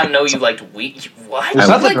 And I did not know you liked Weezer. What? There's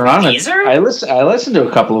nothing wrong with Weezer. I listen to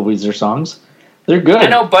a couple of Weezer songs. They're good. I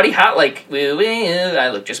know Buddy Holly, I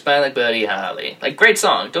look just fine like Buddy Holly. Like, great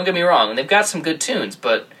song, don't get me wrong. And they've got some good tunes,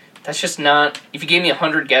 but that's just not... If you gave me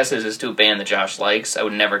 100 guesses as to a band that Josh likes, I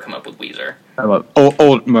would never come up with Weezer. I love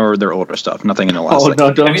more their older stuff, nothing in the last...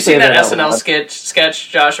 No, don't Have you seen that SNL sketch,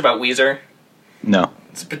 Josh, about Weezer? No.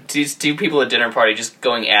 It's these two people at a dinner party just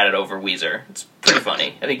going at it over Weezer. It's pretty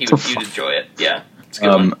funny. I think you'd enjoy it. Yeah, it's a good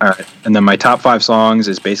one. All right, and then my top 5 songs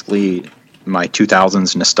is basically... my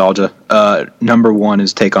 2000s nostalgia. Number 1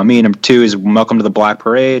 is Take On Me. Number 2 is Welcome to the Black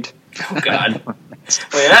Parade. Oh, God.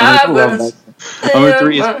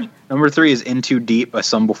 Number 3 is In Too Deep by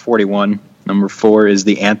Sum 41. Number 4 is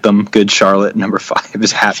the anthem Good Charlotte. Number 5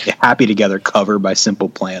 is Happy Together cover by Simple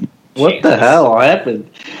Plan. What the hell happened?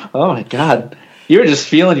 Oh, my God. You were just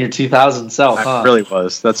feeling your 2000 self, huh? I really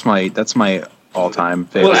was. That's my all-time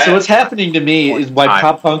favorite. Well, so what's happening to me is why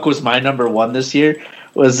pop punk was my number 1 this year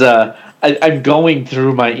was... I'm going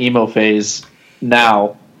through my emo phase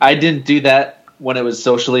now. I didn't do that when it was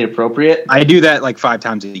socially appropriate. I do that like 5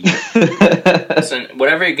 times a year. Listen,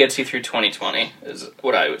 whatever gets you through 2020 is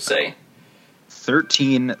what I would say.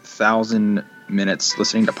 13,000 minutes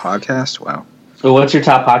listening to podcasts. Wow. So what's your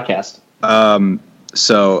top podcast?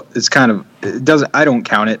 So it's kind of I don't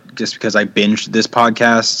count it just because I binged this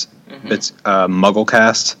podcast. Mm-hmm. It's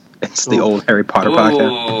Mugglecast. It's the old Harry Potter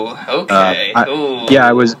podcast. Okay.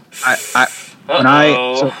 I was.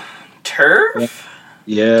 Turf?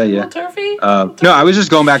 Yeah. Turfy? No, I was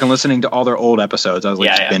just going back and listening to all their old episodes. I was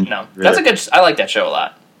like, that's a good. I like that show a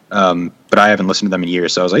lot. But I haven't listened to them in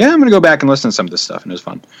years, so I was like, I'm going to go back and listen to some of this stuff, and it was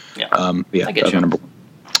fun. Yeah. I get you.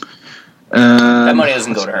 That money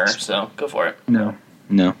doesn't go to her, so go for it. No.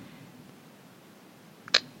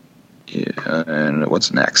 Yeah, and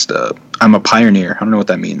what's next up? I'm a pioneer. I don't know what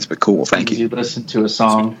that means, but cool. Thank you. You listened to a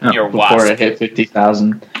song You're a before wasp. it hit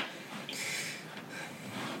 50,000.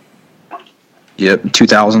 Yep,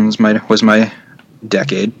 2000s was my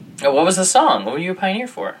decade. Oh, what was the song? What were you a pioneer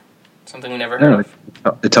for? Something we never heard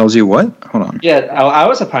of. It tells you what? Hold on. Yeah, I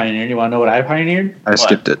was a pioneer. You want to know what I pioneered? I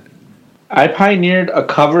skipped it. I pioneered a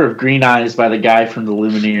cover of Green Eyes by the guy from the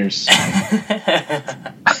Lumineers.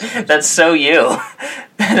 That's so you.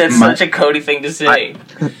 That's such a Cody thing to say.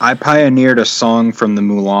 I pioneered a song from the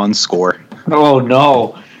Mulan score. Oh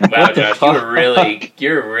no! Wow, Josh,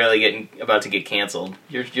 you're really getting about to get canceled.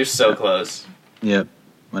 You're so close. Yep.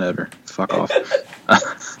 Whatever. Fuck off.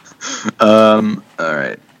 All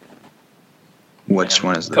right. Which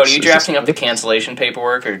one is this? Cody, you drafting up the cancellation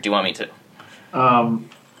paperwork, or do you want me to?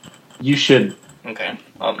 You should. Okay.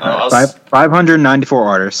 594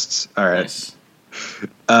 artists. All right. Nice.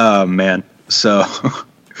 Oh man. So.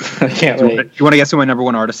 I can't wait. You want to guess who my number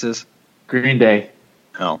one artist is? Green Day.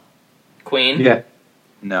 No. Queen? Yeah.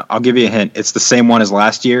 No. I'll give you a hint. It's the same one as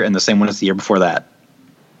last year and the same one as the year before that.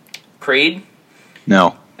 Creed?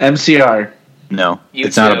 No. MCR. No. U2.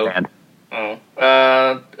 It's not a band. Oh.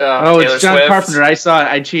 Oh, Taylor it's John Swift? Carpenter. I saw it.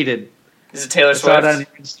 I cheated. Is it Taylor I saw it on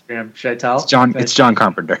Swift? Instagram. Should I tell? It's John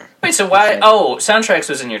Carpenter. Wait, so why? Oh, soundtracks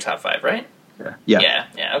was in your top 5, right? Yeah.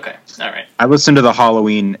 Yeah, okay. All right. I listened to the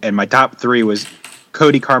Halloween, and my top 3 was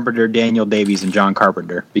Cody Carpenter, Daniel Davies, and John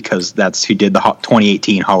Carpenter, because that's who did the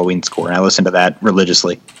 2018 Halloween score, and I listened to that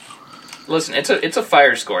religiously. Listen, it's a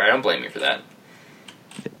fire score. I don't blame you for that.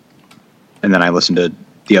 And then I listened to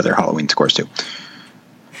the other Halloween scores, too.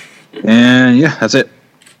 And, yeah, that's it.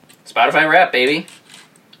 Spotify Rap, baby.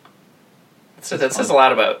 That says a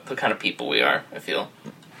lot about the kind of people we are, I feel.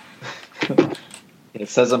 It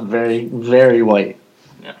says I'm very, very white.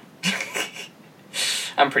 Yeah.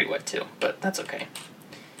 I'm pretty wet too, but that's okay.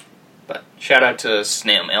 But shout out to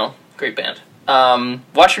Snail Mail, great band.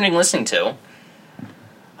 Watching and listening to.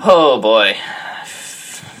 Oh boy,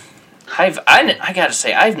 I gotta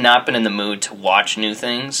say I've not been in the mood to watch new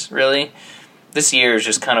things really. This year is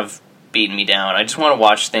just kind of beating me down. I just want to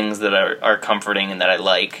watch things that are comforting and that I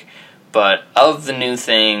like. But of the new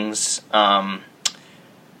things, let's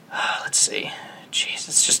see. Jeez,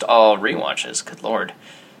 it's just all rewatches. Good lord.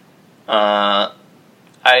 The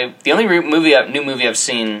only new movie I've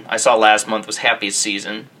seen I saw last month was Happiest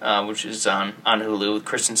Season, which is on Hulu with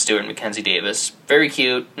Kristen Stewart and Mackenzie Davis. Very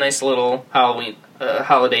cute, nice little Halloween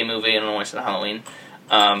holiday movie. I don't know why I said Halloween.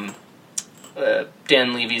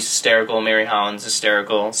 Dan Levy's hysterical, Mary Holland's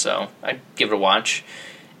hysterical, so I'd give it a watch.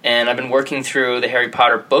 And I've been working through the Harry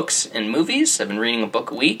Potter books and movies. I've been reading a book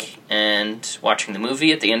a week and watching the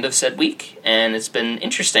movie at the end of said week. And it's been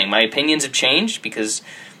interesting. My opinions have changed because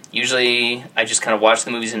usually I just kind of watch the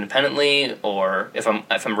movies independently, or if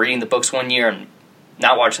I'm reading the books one year, I'm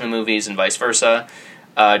not watching the movies, and vice versa.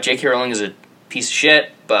 J.K. Rowling is a piece of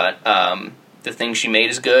shit, but the thing she made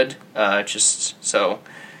is good. Just so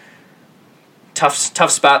tough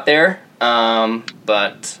spot there.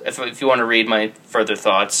 But if you want to read my further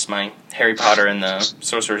thoughts, my Harry Potter and the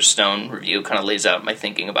Sorcerer's Stone review kind of lays out my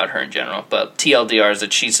thinking about her in general. But TLDR is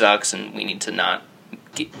that she sucks and we need to not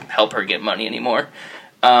help her get money anymore.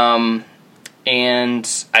 And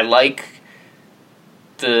I like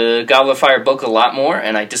the Goblet of Fire book a lot more,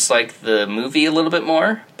 and I dislike the movie a little bit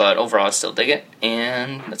more, but overall I still dig it.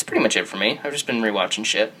 And that's pretty much it for me. I've just been rewatching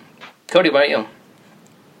shit. Cody, what about you?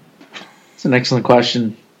 It's an excellent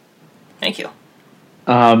question. Thank you.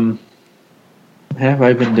 What have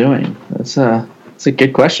I been doing? That's a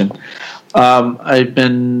good question. I've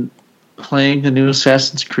been playing the new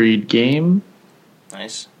Assassin's Creed game.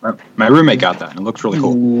 Nice. My roommate got that, and it looks really A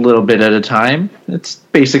cool. little bit at a time. It's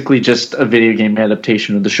basically just a video game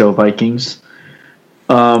adaptation of the show Vikings.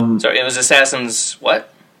 So it was Assassin's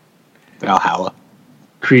what? Valhalla.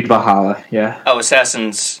 Creed Valhalla, yeah. Oh,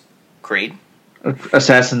 Assassin's Creed.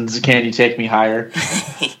 Assassin's Can You Take Me Higher?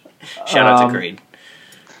 Shout out to Creed.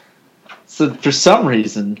 So for some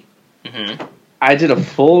reason, Mm-hmm. I did a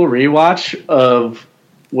full rewatch of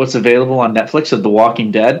what's available on Netflix of The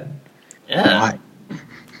Walking Dead. Yeah. Why?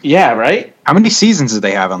 Yeah, right? How many seasons did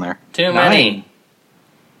they have on there? Too many.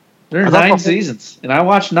 There I are thought 9 the whole- seasons, and I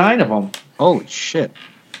watched 9 of them. Holy shit.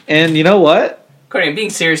 And you know what? Cody, I'm being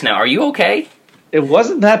serious now. Are you okay? It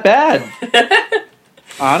wasn't that bad.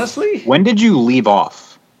 Honestly. When did you leave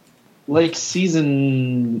off? Like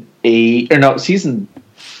season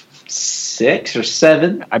 6 or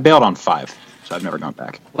 7. I bailed on 5, so I've never gone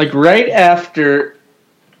back. Like right after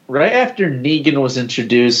Negan was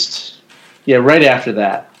introduced. Yeah, right after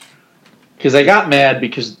that. Because I got mad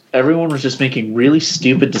because everyone was just making really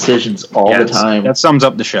stupid decisions all the time. That sums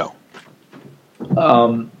up the show.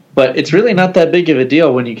 But it's really not that big of a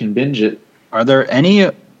deal when you can binge it. Are there any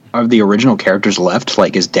of the original characters left?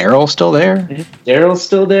 Like, is Daryl still there? Daryl's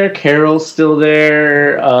still there. Carol's still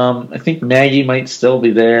there. I think Maggie might still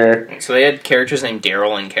be there. So they had characters named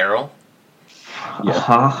Daryl and Carol? Yeah.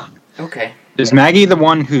 Uh-huh. Okay. Is Maggie the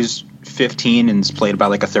one who's 15 and is played by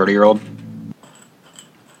like a 30-year-old?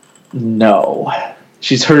 No.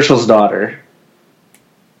 She's Herschel's daughter.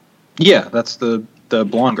 Yeah, that's the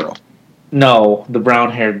blonde girl. No, the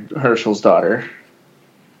brown-haired Herschel's daughter.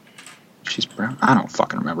 She's brown. I don't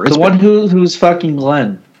fucking remember. The one who's fucking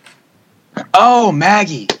Glenn. Oh,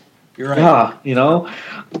 Maggie. You're right. Yeah, you know.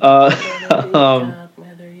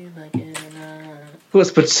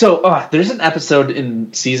 There's an episode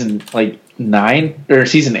in season 9 or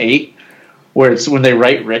season 8 where it's when they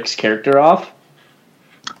write Rick's character off.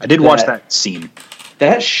 I did watch that scene.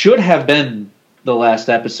 That should have been the last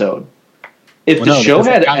episode. If the show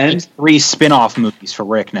had ended 3 spin-off movies for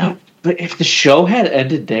Rick now. But if the show had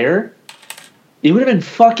ended there, it would have been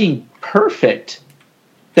fucking perfect.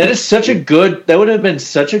 That would have been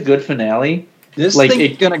such a good finale. This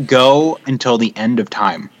thing's gonna go until the end of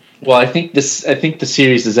time. Well, I think the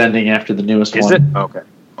series is ending after the newest one. Is it? Okay.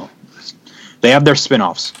 Oh. They have their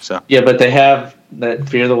spin-offs, so. Yeah, but they have that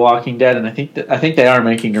Fear the Walking Dead, and I think they are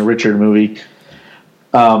making a Richard movie.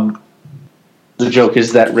 The joke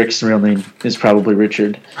is that Rick's real name is probably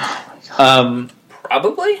Richard.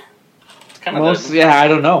 Probably? It's kind of I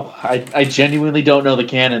don't know. I genuinely don't know the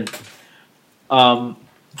canon.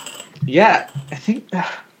 Yeah, I think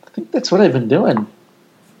that's what I've been doing.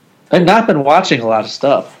 I've not been watching a lot of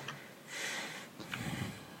stuff.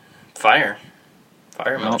 Fire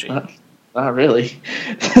emoji. Not really.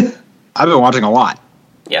 I've been watching a lot.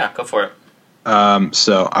 Yeah, go for it.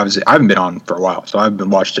 So obviously I haven't been on for a while, so I've been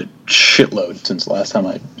watched a shitload since the last time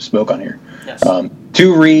I spoke on here. Yes.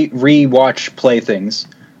 2 re-watch play things.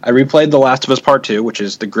 I replayed The Last of Us Part 2, which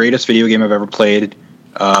is the greatest video game I've ever played.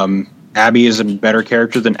 Abby is a better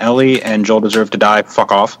character than Ellie, and Joel deserved to die.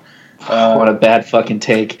 Fuck off. What a bad fucking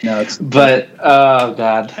take. No, oh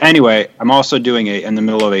god. Anyway, I'm also doing in the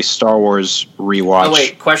middle of a Star Wars rewatch. Oh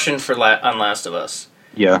wait, question for on Last of Us.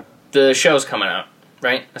 Yeah. The show's coming out,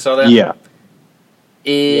 right? I saw that. Yeah.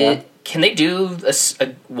 Can they do a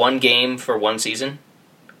one game for one season?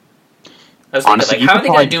 I was Honestly, thinking, how are they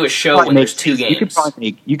going to do a show when there's 2 games?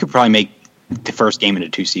 You could probably make the first game into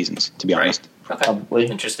 2 seasons, to be honest. Okay. Probably.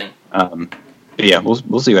 Interesting. But yeah,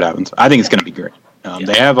 we'll see what happens. I think it's going to be great.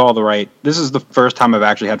 They have all the right. This is the first time I've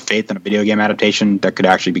actually had faith in a video game adaptation that could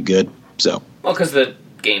actually be good. So. Well, because the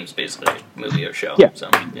game's basically a movie or show. Yeah. So,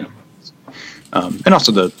 you know. And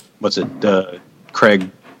also the Craig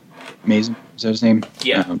Mazin, is that his name?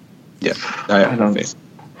 Yeah. Yeah. I have faith.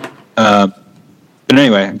 But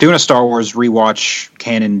anyway, I'm doing a Star Wars rewatch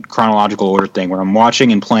canon chronological order thing where I'm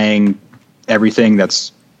watching and playing everything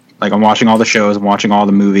that's like I'm watching all the shows, I'm watching all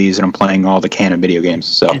the movies, and I'm playing all the canon video games.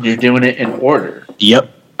 So and you're doing it in order. Yep.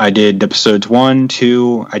 I did episodes 1,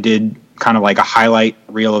 2. I did kind of like a highlight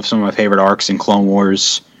reel of some of my favorite arcs in Clone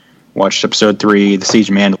Wars. Watched episode 3, The Siege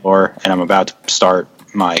of Mandalore, and I'm about to start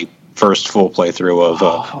my first full playthrough of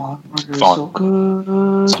Fallen. So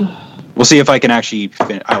good. We'll see if I can actually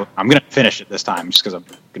I'm going to finish it this time just because I'm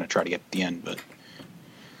going to try to get to the end, but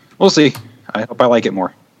we'll see. I hope I like it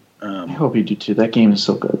more. I hope you do too. That game is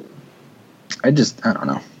so good. I don't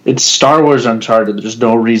know. It's Star Wars Uncharted. There's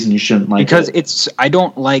no reason you shouldn't like it. Because I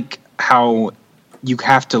don't like how you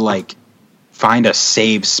have to like find a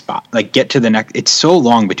save spot, like get to the next. It's so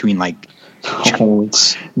long between like.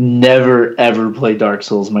 Never ever play Dark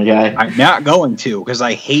Souls, my guy. I'm not going to because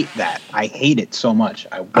I hate that. I hate it so much.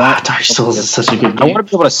 Dark Souls is such a good game. I want to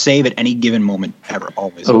be able to save at any given moment, ever,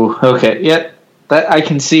 always. Oh, okay, yeah. That I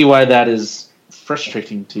can see why that is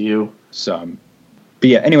frustrating to you. So, but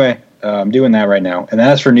yeah. Anyway, I'm doing that right now, and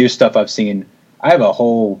as for new stuff I've seen, I have a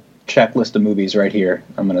whole checklist of movies right here.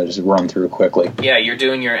 I'm gonna just run through quickly. Yeah, you're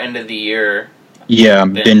doing your end of the year. Yeah,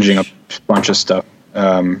 I'm binging a bunch of stuff.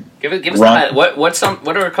 Give us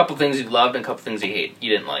what are a couple things you loved and a couple things you hate you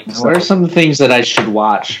didn't like? What are some things that I should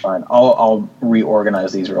watch? Fine, I'll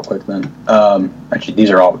reorganize these real quick then. Actually,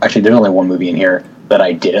 there's only one movie in here that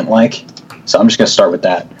I didn't like, so I'm just gonna start with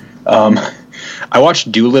that. I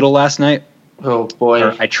watched Doolittle last night. Oh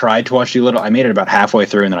boy! I tried to watch Doolittle. I made it about halfway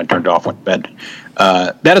through and then I turned it off, went to bed.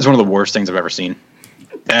 That is one of the worst things I've ever seen.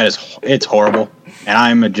 It's horrible, and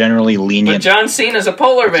I'm a generally lenient. But John Cena's a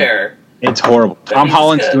polar bear. It's horrible. Tom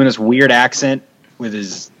Holland's doing this weird accent with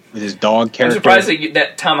his dog character. I'm surprised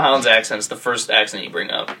that Tom Holland's accent is the first accent you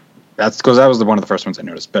bring up. That's because that was one of the first ones I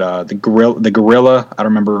noticed. But the gorilla, I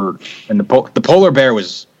don't remember. And the polar bear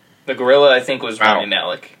was. The gorilla, I think, was Rami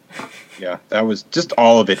Malek. Yeah, that was just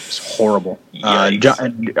all of it was horrible. Yikes.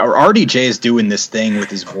 RDJ is doing this thing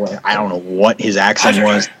with his voice. I don't know what his accent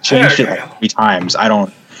was. Changed it like 3 times. I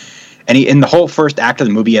don't. And in the whole first act of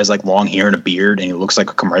the movie, he has like long hair and a beard, and he looks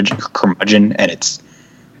like a curmudgeon, and it's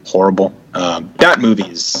horrible. That movie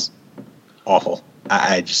is awful.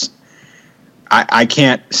 I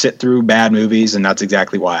can't sit through bad movies, and that's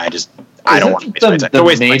exactly why I don't want to.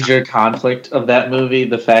 The major conflict of that movie,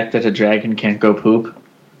 the fact that a dragon can't go poop.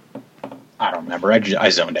 I don't remember. I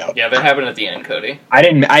zoned out. Yeah, that happened at the end, Cody. I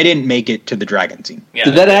didn't make it to the dragon scene. Yeah.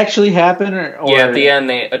 Did that actually happen? Or yeah, at the end,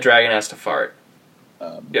 a dragon has to fart.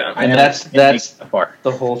 Yeah, and that's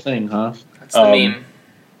the whole thing, huh? That's the meme.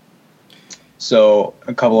 So,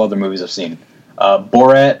 a couple other movies I've seen.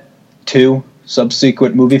 Borat 2,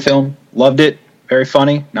 subsequent movie film. Loved it. Very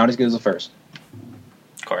funny. Not as good as the first.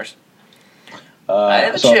 Of course. I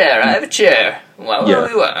have a chair.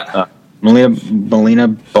 Wow. Melina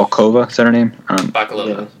Balkova, is that her name?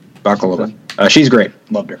 Bakalova. She's great.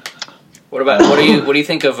 Loved her. What do you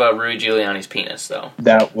think of Rudy Giuliani's penis, though?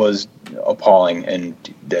 That was appalling and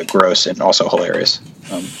gross and also hilarious.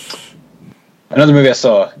 Another movie I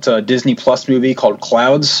saw, it's a Disney Plus movie called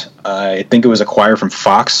Clouds. I think it was acquired from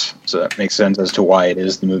Fox, so that makes sense as to why it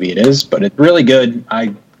is the movie it is. But it's really good.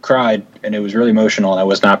 I cried, and it was really emotional, and I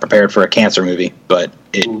was not prepared for a cancer movie, but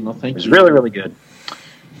it was really, really good.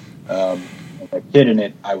 The kid in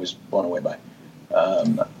it, I was blown away by.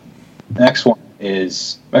 The next one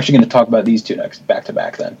is, I'm actually going to talk about these two next, back to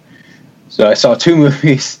back then. So I saw 2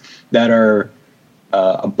 movies that are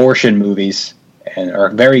abortion movies and are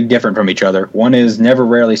very different from each other. One is Never,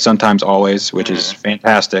 Rarely, Sometimes, Always, which is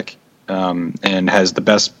fantastic and has the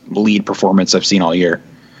best lead performance I've seen all year.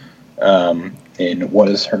 And what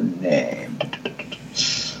is her name?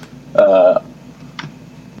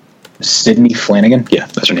 Sydney Flanagan? Yeah,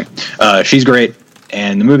 that's her name. She's great,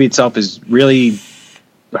 and the movie itself is really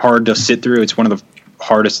hard to sit through. It's one of the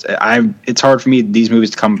hardest. It's hard for me, these movies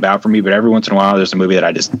to come about for me, but every once in a while there's a movie that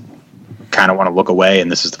I just kind of want to look away, and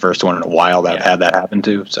this is the first one in a while that I've had that happen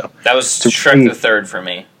to. So that was Shrek the Third for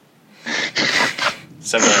me.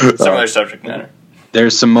 Similar subject matter.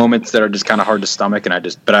 There's some moments that are just kind of hard to stomach,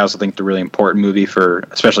 but I also think it's a really important movie for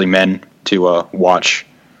especially men to watch.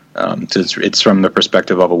 It's from the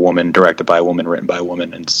perspective of a woman, directed by a woman, written by a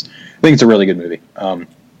woman, and I think it's a really good movie.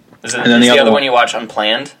 Is the other one you watch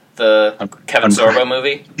Unplanned, the Kevin Sorbo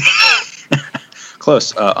movie?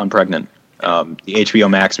 Close. Unpregnant. The HBO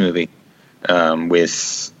Max movie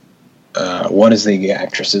with what is the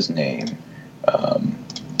actress's name?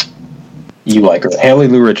 You like her, Haley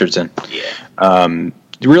Lou Richardson. Yeah.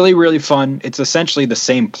 Really, really fun. It's essentially the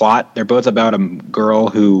same plot. They're both about a girl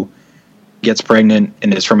who gets pregnant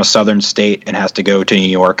and is from a southern state and has to go to New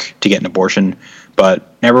York to get an abortion.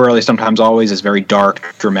 But Never, Rarely, Sometimes, Always is very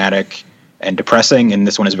dark, dramatic, and depressing. And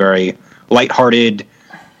this one is very lighthearted,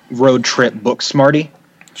 road trip book smarty.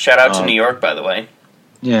 Shout out to New York, by the way.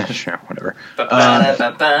 Yeah, sure, whatever.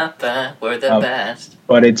 We're the best.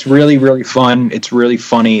 But it's really, really fun. It's really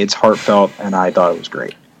funny. It's heartfelt, and I thought it was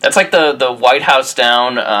great. That's like the White House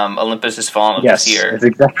Down, Olympus Has Fallen of this year. It's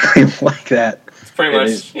exactly like that. It's pretty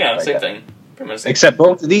much, same thing. Pretty much except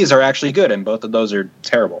both of these are actually good, and both of those are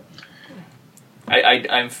terrible.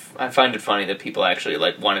 I find it funny that people actually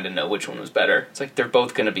wanted to know which one was better. It's like they're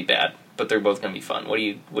both going to be bad, but they're both going to be fun. What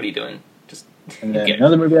are you doing? And then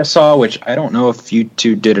another movie I saw, which I don't know if you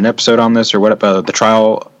two did an episode on this or what, The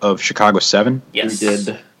Trial of Chicago 7. Yes, we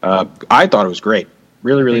did. I thought it was great.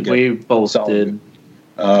 Really, really good. We both did.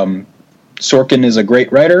 Sorkin is a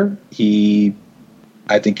great writer.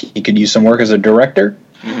 I think he could use some work as a director,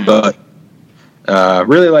 but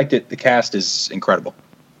really liked it. The cast is incredible.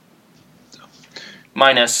 So.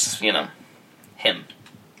 Minus, him.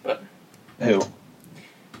 But who?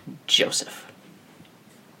 Joseph.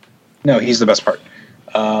 No, he's the best part.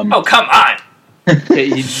 Oh, come on!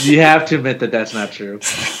 You have to admit that that's not true.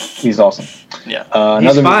 He's awesome. Yeah,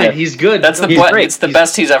 he's fine. He's good. That's it's the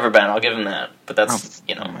best he's ever been. I'll give him that. But that's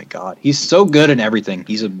Oh my god, he's so good in everything.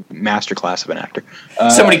 He's a masterclass of an actor.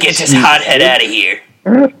 Somebody get this hothead out of here.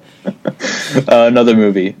 Another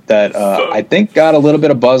movie that I think got a little bit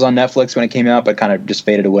of buzz on Netflix when it came out, but kind of just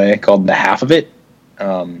faded away. Called The Half of It.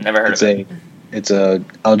 Never heard of it. It's a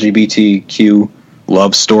LGBTQ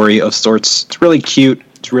love story of sorts. It's really cute.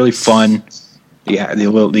 It's really fun. Yeah,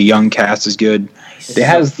 the young cast is good. It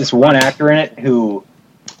has this one actor in it who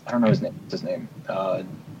I don't know his name. What's his name?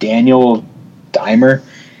 Daniel Dimer.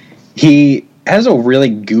 He has a really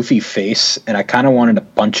goofy face, and I kind of wanted to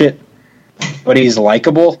punch it. But he's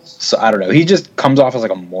likable, so I don't know. He just comes off as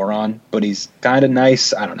like a moron, but he's kind of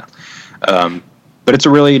nice. I don't know. But it's a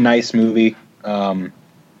really nice movie.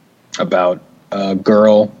 about a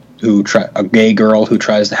gay girl who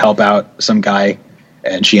tries to help out some guy,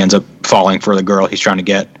 and she ends up falling for the girl he's trying to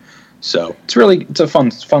get. So it's a fun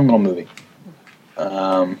little movie.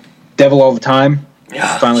 Devil All the Time.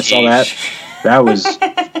 Oh, Finally saw that.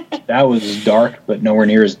 That was dark, but nowhere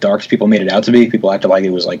near as dark as people made it out to be. People acted like it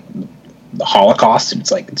was like the Holocaust, and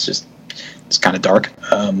it's kind of dark.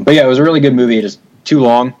 But yeah, it was a really good movie. It is too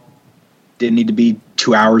long. Didn't need to be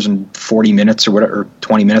 2 hours and 40 minutes or whatever, or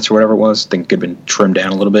 20 minutes or whatever it was. I think it could have been trimmed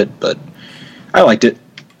down a little bit, but I liked it.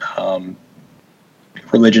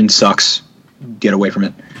 Religion sucks. Get away from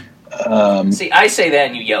it. See, I say that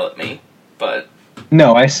and you yell at me, but...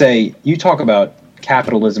 No, I say, you talk about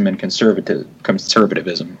capitalism and conservatism.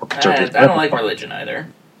 Or conservatism. I don't like religion either.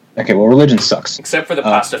 Okay, well, religion sucks. Except for the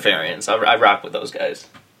Pastafarians. I rock with those guys.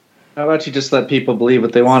 How about you just let people believe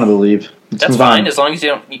what they want to believe? That's fine, as long as you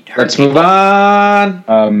don't hurt Let's people. move on.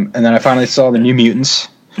 And then I finally saw the New Mutants.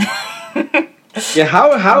 Yeah,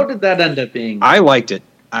 how did that end up being? I liked it.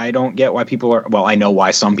 I don't get why people are... Well, I know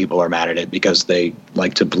why some people are mad at it, because they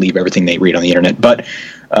like to believe everything they read on the internet. But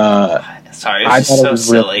sorry, it's so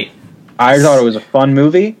silly. I thought it was a fun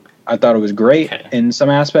movie. I thought it was great in some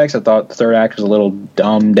aspects. I thought the third act was a little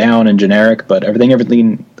dumbed down and generic, but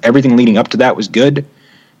everything leading up to that was good.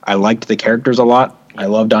 I liked the characters a lot. I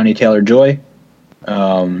loved Anya Taylor-Joy.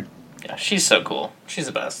 Yeah, she's so cool. She's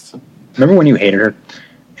the best. Remember when you hated her?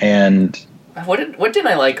 And what didn't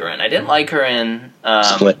I like her in? I didn't like her in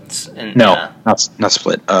Split. Not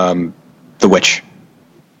Split. The Witch.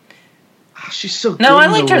 She's so good. No, I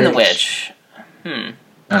liked her in The Witch.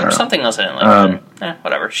 There's something else I didn't like.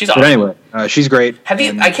 Whatever. She's awesome. But anyway, she's great. Have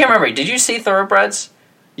you? I can't remember. Did you see Thoroughbreds?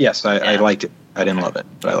 Yes, I liked it. I didn't love it,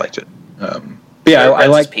 but I liked it. But yeah, I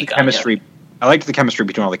liked the chemistry. I liked the chemistry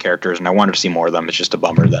between all the characters, and I wanted to see more of them. It's just a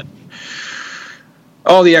bummer that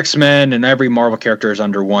all the X-Men and every Marvel character is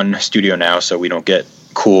under one studio now, so we don't get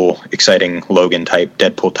cool, exciting Logan-type,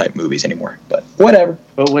 Deadpool-type movies anymore. But whatever.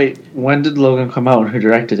 But wait, when did Logan come out? Who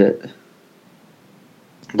directed it?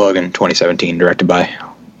 Logan, 2017, directed by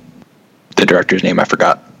the director's name I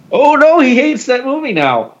forgot. Oh no, he hates that movie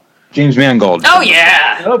now. James Mangold. Oh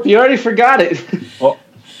yeah. Nope, you already forgot it. Well,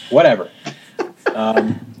 whatever.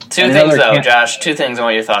 Two things though, Josh. Two things I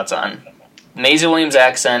want your thoughts on: Maisie Williams'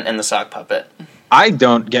 accent and the sock puppet. I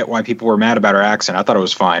don't get why people were mad about her accent. I thought it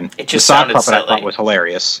was fine. It just the sock sounded puppet silly. I thought was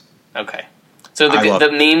hilarious. Okay. So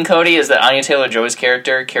the meme, Cody, is that Anya Taylor-Joy's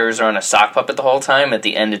character carries around a sock puppet the whole time. At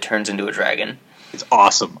the end, it turns into a dragon. It's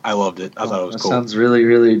awesome. I loved it. I thought it was cool. Sounds really,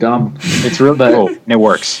 really dumb. It's real cool, and it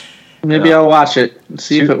works. Maybe I'll watch it and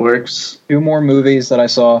see if it works. Two more movies that I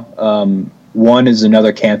saw. One is another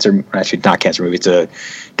actually not cancer movie. It's a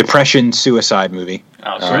depression suicide movie.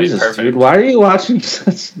 Oh, sorry, Jesus, perfect. dude, why are you watching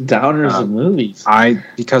such downers of movies?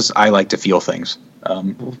 Because I like to feel things.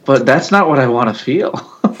 But that's not what I want to feel.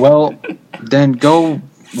 Well, then go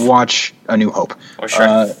watch A New Hope. Or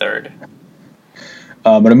Shrek Third.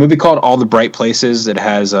 But a movie called All the Bright Places that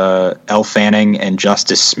has Elle Fanning and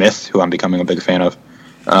Justice Smith, who I'm becoming a big fan of.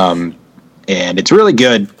 And it's really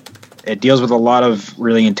good. It deals with a lot of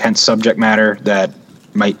really intense subject matter that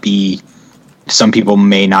might be... Some people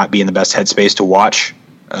may not be in the best headspace to watch.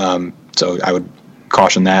 So I would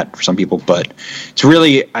caution that for some people. But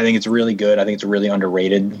I think it's really good. I think it's really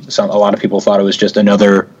underrated. A lot of people thought it was just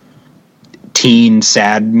another teen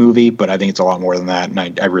sad movie, but I think it's a lot more than that,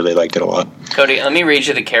 and I really liked it a lot. Cody, let me read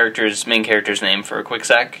you the main character's name for a quick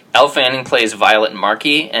sec. Elle Fanning plays Violet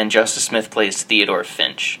Markey, and Justice Smith plays Theodore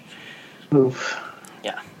Finch. Oof.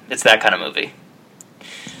 Yeah, it's that kind of movie.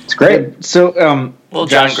 It's great. So, Little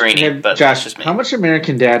Josh, John Greeny, but Josh, that's just me. how much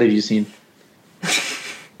American Dad have you seen?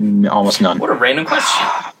 Almost none. What a random question.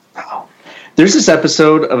 There's this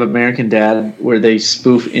episode of American Dad where they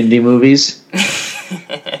spoof indie movies.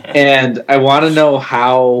 And I want to know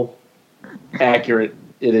how accurate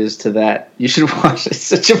it is to that. You should watch it. It's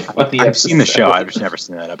such a funny episode. I've seen the show. I've just never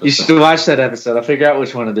seen that episode. You should watch that episode. I'll figure out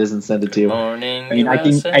which one it is and send it to you. Morning, I mean,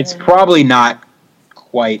 USA. it's probably not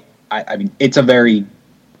quite... I mean, it's a very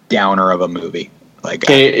downer of a movie.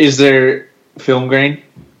 Okay, is there film grain?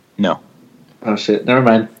 No. Oh, shit. Never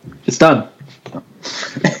mind. It's done.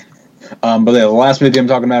 But the last movie I'm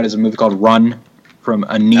talking about is a movie called Run from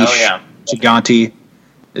Anish Giganti.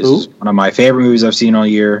 This is one of my favorite movies I've seen all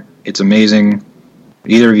year. It's amazing.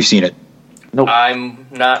 Either of you seen it? Nope. I'm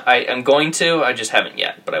not. I'm going to. I just haven't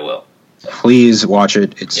yet, but I will. Please watch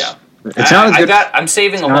it. It's not as good. I'm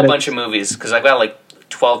saving a whole bunch of movies because I've got like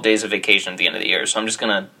 12 days of vacation at the end of the year, so I'm just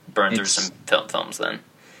gonna burn through some films then.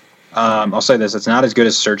 I'll say this: it's not as good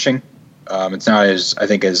as Searching. It's not as I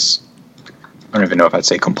don't even know if I'd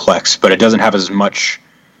say complex, but it doesn't have as much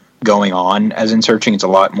going on as in Searching. It's a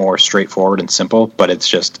lot more straightforward and simple, but it's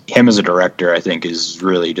just him as a director, I think, is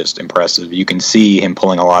really just impressive. You can see him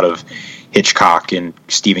pulling a lot of Hitchcock and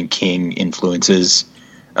Stephen King influences,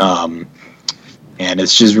 and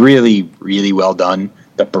it's just really, really well done.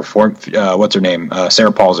 The what's her name?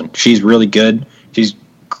 Sarah Paulson. She's really good. She's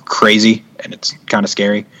crazy, and it's kind of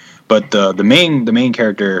scary. But the main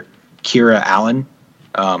character, Kira Allen,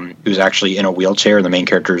 who's actually in a wheelchair. The main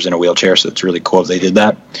character is in a wheelchair, so it's really cool if they did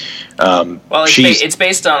that. Well, it's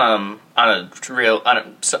based on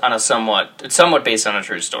it's somewhat based on a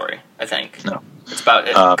true story. I think. No, it's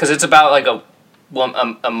about because it's about like a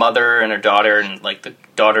mother and her daughter, and like the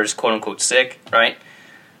daughter's quote unquote sick, right?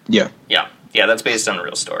 Yeah. That's based on a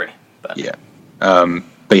real story. But yeah,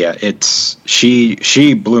 but yeah,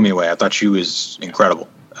 she blew me away. I thought she was incredible.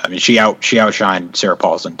 I mean, she outshined Sarah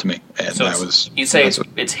Paulson to me, and so you'd say it's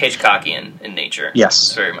Hitchcockian in nature. Yes,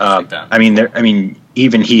 it's very much like that. I mean,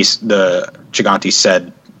 even the Gigante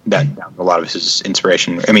said that a lot of his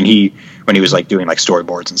inspiration. I mean, when he was like doing like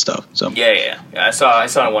storyboards and stuff. So yeah. I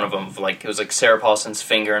saw one of them. Like it was like Sarah Paulson's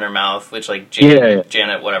finger in her mouth, which like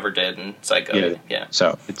Janet whatever did, and it's like yeah.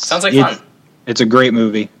 So it sounds like fun. It's a great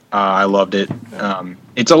movie. I loved it.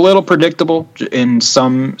 It's a little predictable in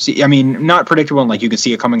some. I mean, not predictable, and like you can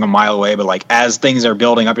see it coming a mile away. But like as things are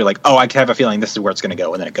building up, you're like, oh, I have a feeling this is where it's going to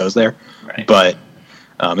go, and then it goes there. Right. But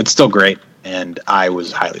it's still great, and I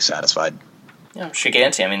was highly satisfied. Yeah,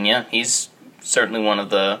 Gigante. I mean, he's certainly one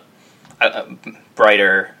of the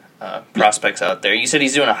brighter prospects out there. You said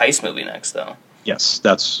he's doing a heist movie next, though. Yes,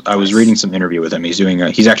 I was reading some interview with him.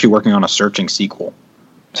 He's actually working on a Searching sequel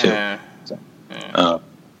too.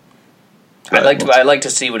 I'd like to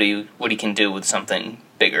see what he can do with something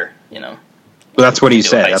bigger, Well, that's what he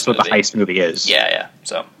said. That's what the heist movie is. Yeah.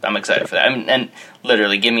 So I'm excited for that. And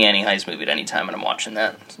literally, give me any heist movie at any time, and I'm watching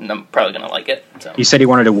that. And I'm probably gonna like it. So. He said he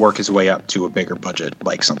wanted to work his way up to a bigger budget,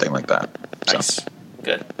 like something like that. So. Nice,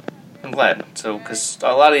 good. I'm glad. So, because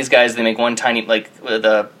a lot of these guys, they make one tiny, like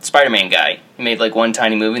the Spider-Man guy. He made like one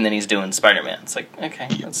tiny movie, and then he's doing Spider-Man. It's like, okay,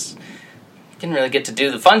 didn't really get to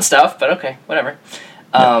do the fun stuff, but okay, whatever.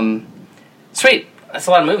 Sweet. That's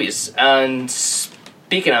a lot of movies. And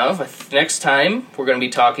speaking of, next time we're going to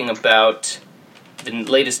be talking about the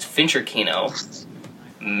latest Fincher Kino,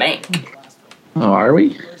 Mank. Oh, are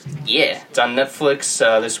we? Yeah. It's on Netflix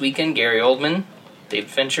this weekend. Gary Oldman, David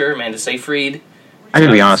Fincher, Amanda Seyfried. I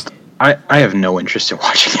gotta be honest, I have no interest in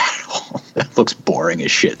watching that at all. It looks boring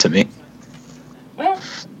as shit to me. Well,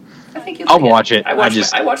 I think you'll I'll watch it. I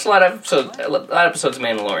watched a lot of episodes of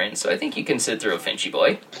Mandalorian, so I think you can sit through a Finchy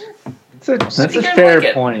boy. That's a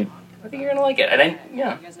fair point. I think you're gonna like it.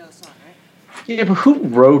 Yeah, but who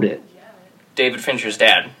wrote it? David Fincher's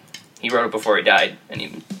dad. He wrote it before he died, and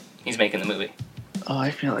he's making the movie. Oh,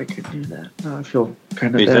 I feel like I could do that. No, I feel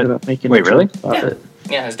kind of bad about making. Wait, really?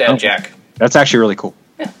 Yeah, his dad, Jack. That's actually really cool.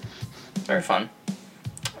 Yeah, very fun.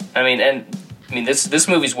 I mean, this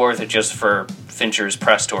movie's worth it just for Fincher's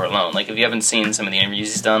press tour alone. Like, if you haven't seen some of the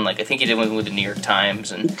interviews he's done, like I think he did one with the New York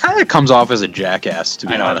Times, and he kind of comes off as a jackass. To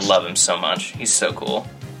be honest, I love him so much. He's so cool.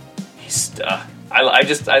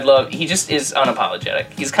 I love. He just is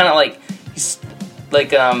unapologetic. He's kind of like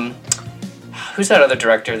who's that other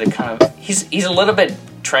director that kind of he's a little bit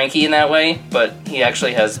tranky in that way, but he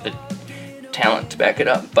actually has the talent to back it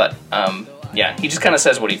up. But yeah, he just kind of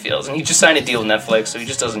says what he feels, and he just signed a deal with Netflix, so he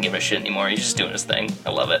just doesn't give a shit anymore. He's just doing his thing. I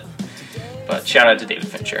love it. But shout out to David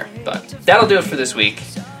Fincher. But that'll do it for this week.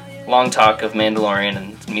 Long talk of Mandalorian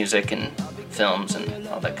and music and films and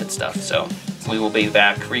all that good stuff. So we will be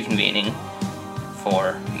back reconvening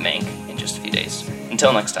for Mank in just a few days.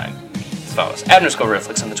 Until next time, follow us at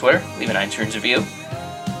 _Rifflix on the Twitter. Leave an iTunes review.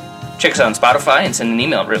 Check us out on Spotify and send an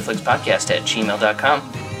email at rifflixpodcast@gmail.com.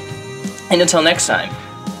 And until next time,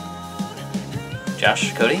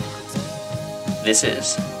 Josh, Cody, this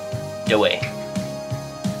is The Way.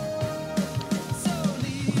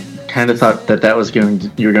 Kind of thought that was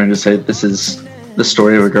you were going to say this is the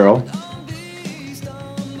story of a girl.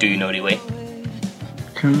 Do you know The Way?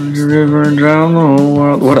 Come the river and drown the whole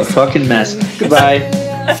world. What a fucking mess. Goodbye.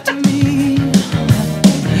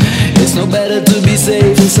 It's no better to be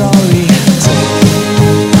safe than sorry.